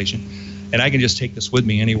contest station. And I can just take this with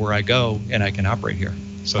me anywhere I go, and I can operate here.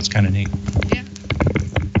 So it's kind of neat. Yeah.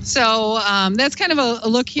 So that's kind of a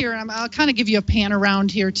look here. And I'll kind of give you a pan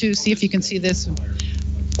around here too, see if you can see this.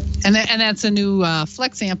 And that's a new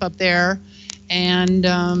Flex amp up there. And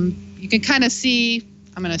you can kind of see,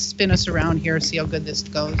 I'm going to spin us around here, see how good this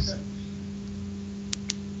goes.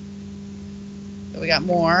 So we got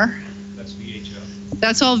more. That's VHF.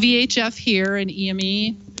 That's all VHF here and EME.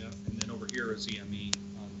 Yeah, and then over here is EME.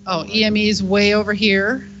 EME is way over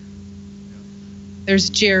here. Yeah. There's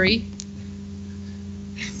Jerry.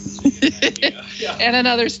 And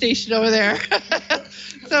another station over there.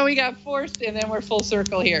 So we got forced, and then we're full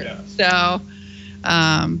circle here. Yeah. So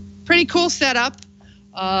pretty cool setup.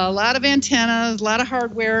 A lot of antennas, a lot of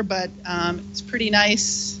hardware, but it's pretty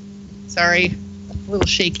nice. Sorry, a little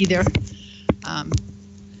shaky there.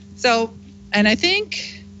 So, and I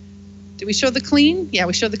think, did we show the clean? Yeah,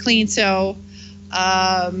 we showed the clean. So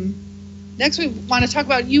next we want to talk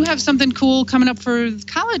about, you have something cool coming up for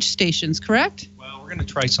college stations, correct? Well, we're going to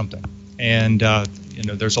try something. And,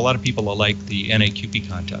 there's a lot of people that like the NAQP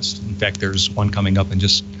contest. In fact, there's one coming up in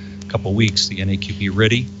just a couple weeks, the NAQP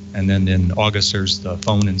RIDI. And then in August, there's the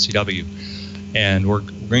phone and CW. And we're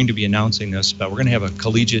going to be announcing this, but we're going to have a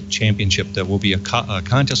collegiate championship that will be a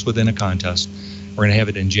contest within a contest. We're going to have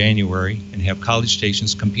it in January and have college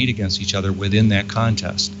stations compete against each other within that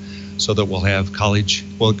contest, so that we'll have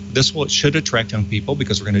should attract young people,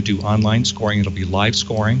 because we're going to do online scoring. It'll be live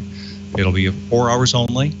scoring. It'll be 4 hours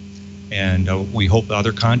only. And we hope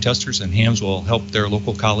other contesters and hams will help their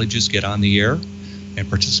local colleges get on the air and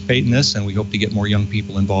participate in this, and we hope to get more young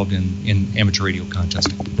people involved in amateur radio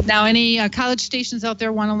contesting. Now, any college stations out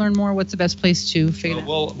there want to learn more, what's the best place to figure it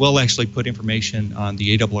out? We'll actually put information on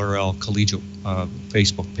the ARRL Collegiate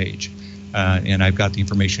Facebook page, and I've got the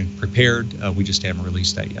information prepared. We just haven't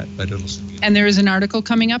released that yet, but it'll soon be. And there is an article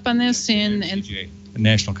coming up on this in the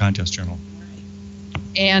National Contest Journal.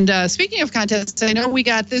 And speaking of contests, I know we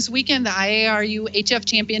got this weekend the IARU HF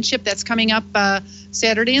Championship that's coming up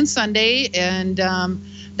Saturday and Sunday. And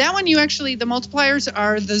that one, the multipliers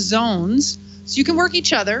are the zones. So you can work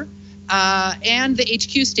each other and the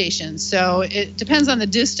HQ stations. So it depends on the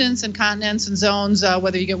distance and continents and zones,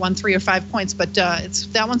 whether you get 1, 3, or 5 points. But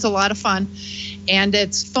that one's a lot of fun. And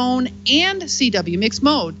it's phone and CW, mixed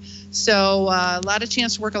mode. So a lot of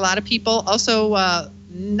chance to work a lot of people. Also,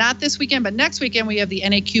 not this weekend, but next weekend we have the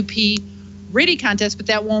NAQP RIDI contest, but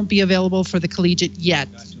that won't be available for the collegiate yet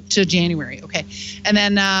to January. Okay. And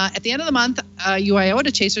then at the end of the month, you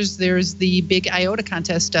IOTA Chasers, there's the big IOTA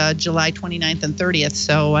contest July 29th and 30th.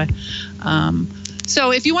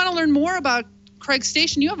 So if you want to learn more about Craig's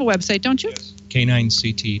station, you have a website, don't you? Yes.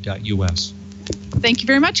 K9CT.us. Thank you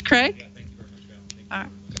very much, Craig. Yeah, thank you very much. All right.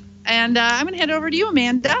 And I'm going to head over to you,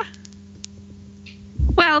 Amanda.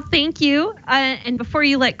 Well, thank you. And before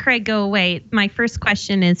you let Craig go away, my first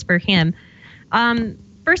question is for him.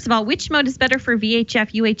 First of all, which mode is better for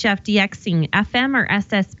VHF, UHF DXing, FM or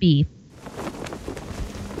SSB?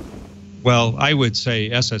 Well, I would say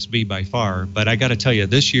SSB by far, but I got to tell you,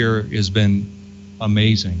 this year has been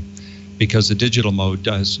amazing because the digital mode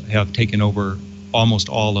does have taken over almost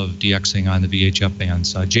all of DXing on the VHF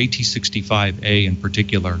bands. JT65A in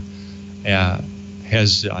particular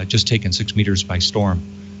has just taken 6 meters by storm.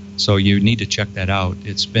 So you need to check that out.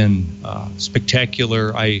 It's been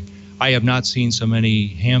spectacular. I have not seen so many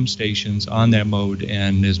ham stations on that mode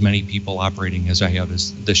and as many people operating as I have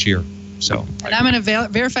this year. So, and I'm going to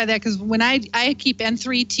verify that, because when I keep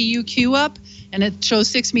N3 TUQ up and it shows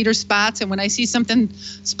 6 meter spots, and when I see something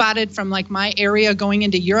spotted from like my area going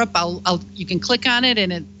into Europe, you can click on it,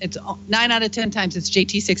 and it's 9 out of 10 times it's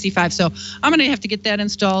JT65. So I'm going to have to get that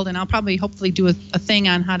installed, and I'll probably hopefully do a thing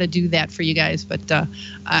on how to do that for you guys. But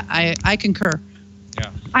I concur. Yeah.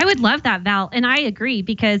 I would love that, Val. And I agree,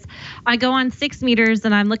 because I go on 6 meters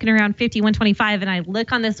and I'm looking around 50, 125, and I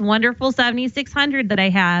look on this wonderful 7600 that I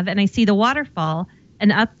have, and I see the waterfall,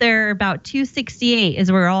 and up there about 268 is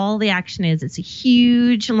where all the action is. It's a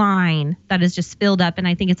huge line that is just filled up, and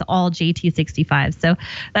I think it's all JT65. So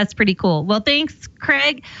that's pretty cool. Well, thanks,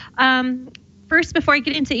 Craig. First, before I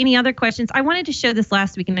get into any other questions, I wanted to show this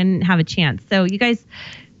last week and I didn't have a chance. So you guys,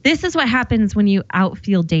 this is what happens when you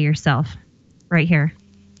outfield day yourself. Right here.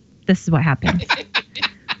 This is what happened.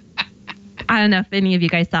 I don't know if any of you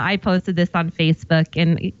guys saw. I posted this on Facebook,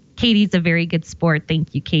 and Katie's a very good sport.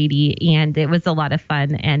 Thank you, Katie. And it was a lot of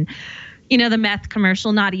fun. And, the meth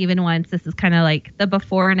commercial, not even once. This is kind of like the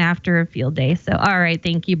before and after of field day. So, all right.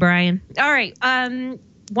 Thank you, Brian. All right.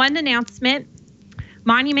 One announcement.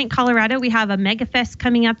 Monument, Colorado, we have a Mega Fest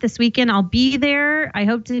coming up this weekend. I'll be there. I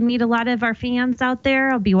hope to meet a lot of our fans out there.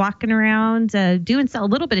 I'll be walking around, doing a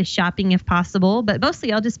little bit of shopping if possible, but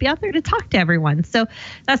mostly I'll just be out there to talk to everyone. So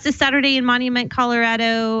that's this Saturday in Monument,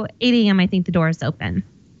 Colorado, 8 a.m. I think the door is open.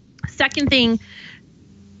 Second thing,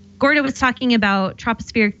 Gordo was talking about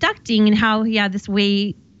tropospheric ducting and how he had this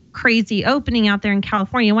way crazy opening out there in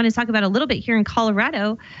California. I want to talk about a little bit here in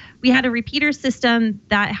Colorado. We had a repeater system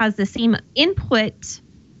that has the same input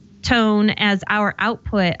tone as our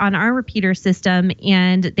output on our repeater system,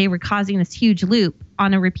 and they were causing this huge loop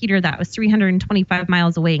on a repeater that was 325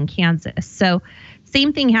 miles away in Kansas. So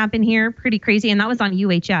same thing happened here, pretty crazy, and that was on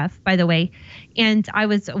UHF, by the way. And I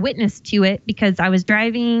was a witness to it because I was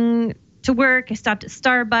driving to work. I stopped at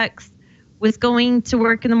Starbucks, was going to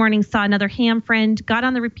work in the morning, saw another ham friend, got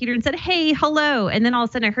on the repeater and said, hey, hello. And then all of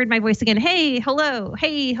a sudden I heard my voice again, hey, hello,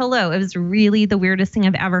 hey, hello. It was really the weirdest thing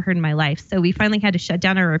I've ever heard in my life. So we finally had to shut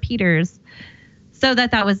down our repeaters so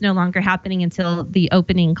that was no longer happening until the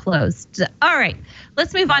opening closed. All right,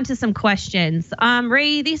 let's move on to some questions.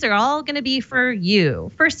 Ray, these are all going to be for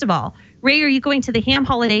you. First of all, Ray, are you going to the ham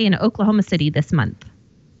holiday in Oklahoma City this month?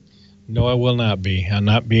 No, I will not be. I'll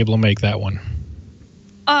not be able to make that one.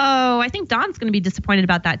 Oh, I think Don's going to be disappointed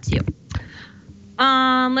about that too.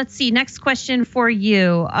 Let's see. Next question for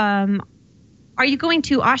you. Are you going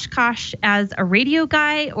to Oshkosh as a radio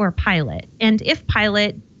guy or pilot? And if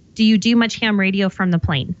pilot, do you do much ham radio from the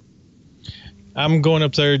plane? I'm going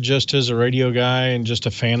up there just as a radio guy and just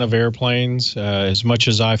a fan of airplanes. As much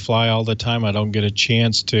as I fly all the time, I don't get a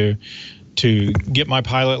chance to get my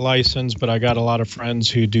pilot license, but I got a lot of friends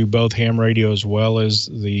who do both ham radio as well as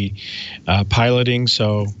the piloting.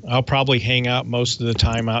 So I'll probably hang out most of the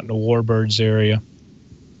time out in the Warbirds area.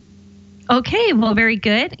 Okay, well, very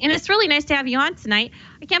good. And it's really nice to have you on tonight.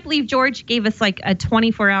 I can't believe George gave us like a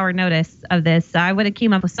 24-hour notice of this. I would have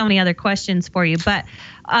came up with so many other questions for you. But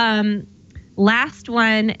last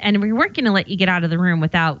one, and we weren't going to let you get out of the room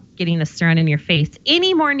without getting us thrown in your face.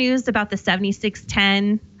 Any more news about the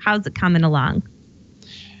 7610? How's it coming along?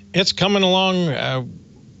 It's coming along.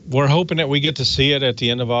 We're hoping that we get to see it at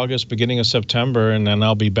the end of August, beginning of September, and then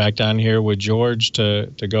I'll be back down here with George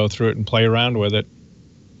to go through it and play around with it.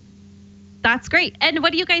 That's great. And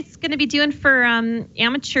what are you guys going to be doing for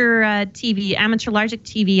amateur TV, amateur Largic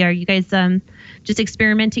TV? Are you guys just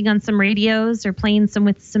experimenting on some radios or playing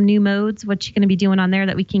with some new modes? What you going to be doing on there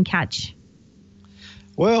that we can catch?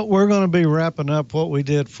 Well, we're going to be wrapping up what we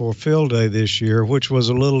did for Field Day this year, which was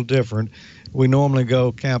a little different. We normally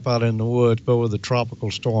go camp out in the woods, but with a tropical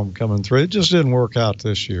storm coming through, it just didn't work out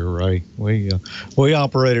this year, Ray. We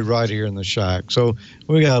operated right here in the shack, so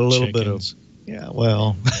we got a little bit of. Yeah,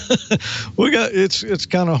 well, it's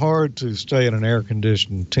kind of hard to stay in an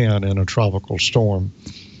air-conditioned tent in a tropical storm.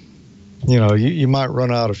 You know, you might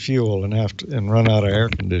run out of fuel and run out of air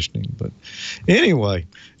conditioning. But anyway,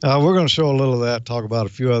 we're going to show a little of that, talk about a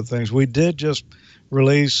few other things. We did just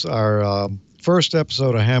release our first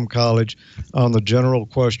episode of Ham College on the general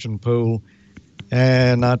question pool.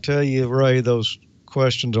 And I tell you, Ray, those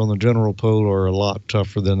questions on the general pool are a lot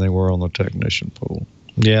tougher than they were on the technician pool.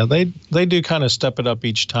 Yeah, they do kind of step it up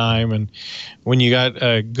each time, and when you got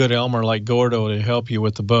a good Elmer like Gordo to help you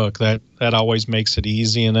with the book, that always makes it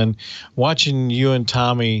easy. And then watching you and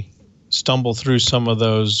Tommy stumble through some of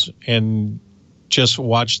those and just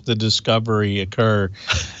watch the discovery occur,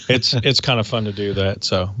 it's kind of fun to do that.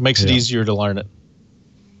 So makes it easier to learn it.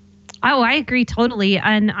 Oh, I agree totally.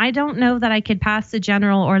 And I don't know that I could pass the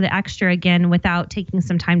general or the extra again without taking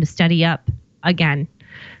some time to study up again.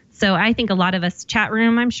 So I think a lot of us, chat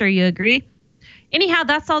room, I'm sure you agree. Anyhow,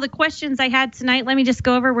 that's all the questions I had tonight. Let me just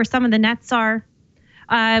go over where some of the nets are.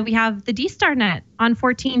 We have the D-Star net on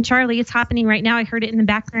 14 Charlie. It's happening right now. I heard it in the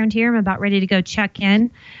background here. I'm about ready to go check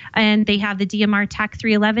in. And they have the DMR TAC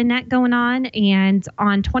 311 net going on. And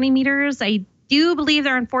on 20 meters, I do believe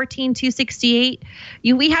they're on 14,268.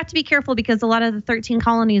 We have to be careful because a lot of the 13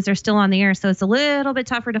 colonies are still on the air, so it's a little bit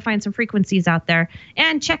tougher to find some frequencies out there.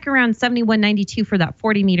 And check around 7192 for that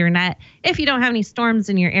 40-meter net if you don't have any storms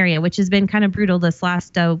in your area, which has been kind of brutal this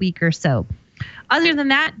last week or so. Other than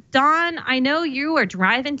that, Dawn, I know you are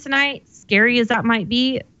driving tonight, scary as that might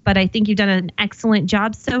be, but I think you've done an excellent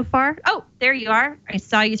job so far. Oh, there you are. I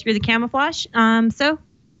saw you through the camouflage. So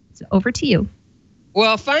it's over to you.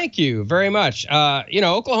 Well, thank you very much.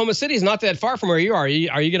 Oklahoma City is not that far from where you are. Are you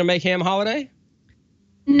going to make ham holiday?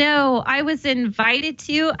 No, I was invited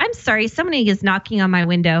to. I'm sorry, somebody is knocking on my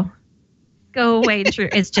window. Go away.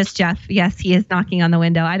 It's just Jeff. Yes, he is knocking on the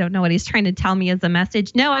window. I don't know what he's trying to tell me as a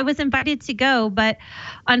message. No, I was invited to go, but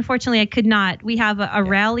unfortunately I could not. We have a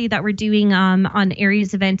rally that we're doing on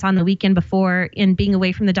Aries event on the weekend before, and being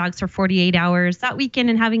away from the dogs for 48 hours that weekend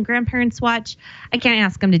and having grandparents watch. I can't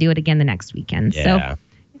ask them to do it again the next weekend. Yeah. So,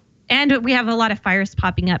 and we have a lot of fires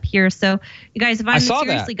popping up here. So you guys, if I'm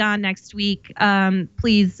seriously gone next week,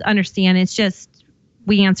 please understand. It's just,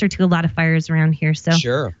 we answer to a lot of fires around here. So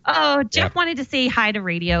sure. Oh, Jeff wanted to say hi to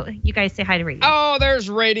radio. You guys say hi to radio. Oh, there's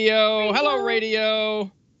radio. Hello,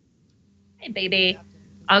 radio. Hey, baby.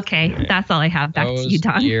 Okay, that's all I have. Back to you,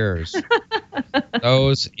 Don.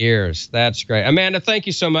 Those ears. That's great. Amanda, thank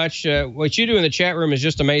you so much. What you do in the chat room is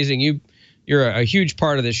just amazing. You're a huge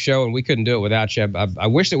part of this show, and we couldn't do it without you. I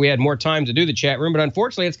wish that we had more time to do the chat room, but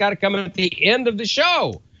unfortunately, it's got to come at the end of the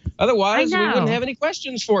show. Otherwise, we wouldn't have any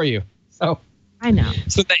questions for you. So. I know.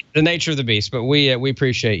 It's the nature of the beast, but we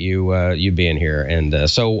appreciate you being here, and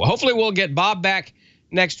so hopefully we'll get Bob back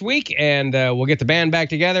next week, and we'll get the band back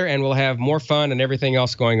together, and we'll have more fun and everything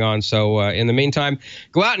else going on. So in the meantime,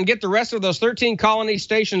 go out and get the rest of those 13 colony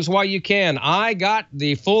stations while you can. I got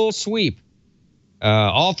the full sweep,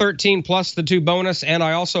 all 13 plus the 2 bonus, and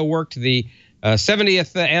I also worked the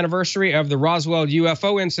 70th anniversary of the Roswell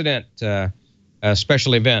UFO incident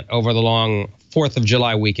special event over the long 4th of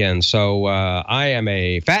July weekend. So I am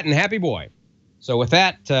a fat and happy boy. So with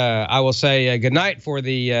that, I will say good night for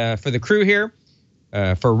the crew here,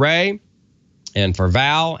 for Ray, and for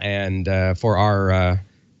Val, and for our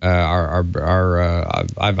I've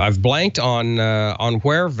blanked on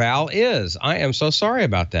where Val is. I am so sorry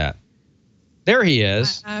about that. There he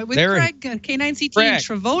is. With Craig, K9CT in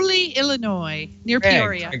Trevoli, Illinois, near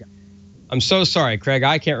Peoria. Craig. I'm so sorry, Craig.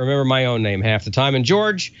 I can't remember my own name half the time. And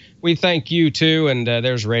George, we thank you too. And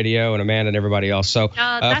there's Radio and Amanda and everybody else. So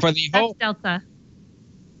for the whole Delta.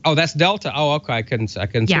 Oh, that's Delta. Oh, okay. I couldn't see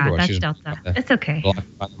what that's she was. Delta. It's okay.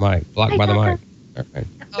 Blocked by the mic. Blocked by the mic. All right.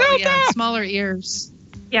 Oh yeah, smaller ears.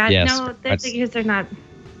 Yeah, yes, no, the ears are not.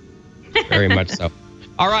 Very much so.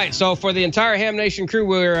 All right, so for the entire Ham Nation crew,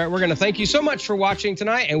 we're going to thank you so much for watching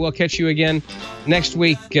tonight, and we'll catch you again next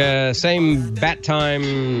week. Same bat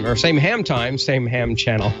time, or same ham time, same ham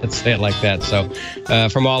channel. Let's say it like that. So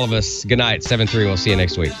from all of us, good night. 7-3. We'll see you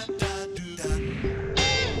next week.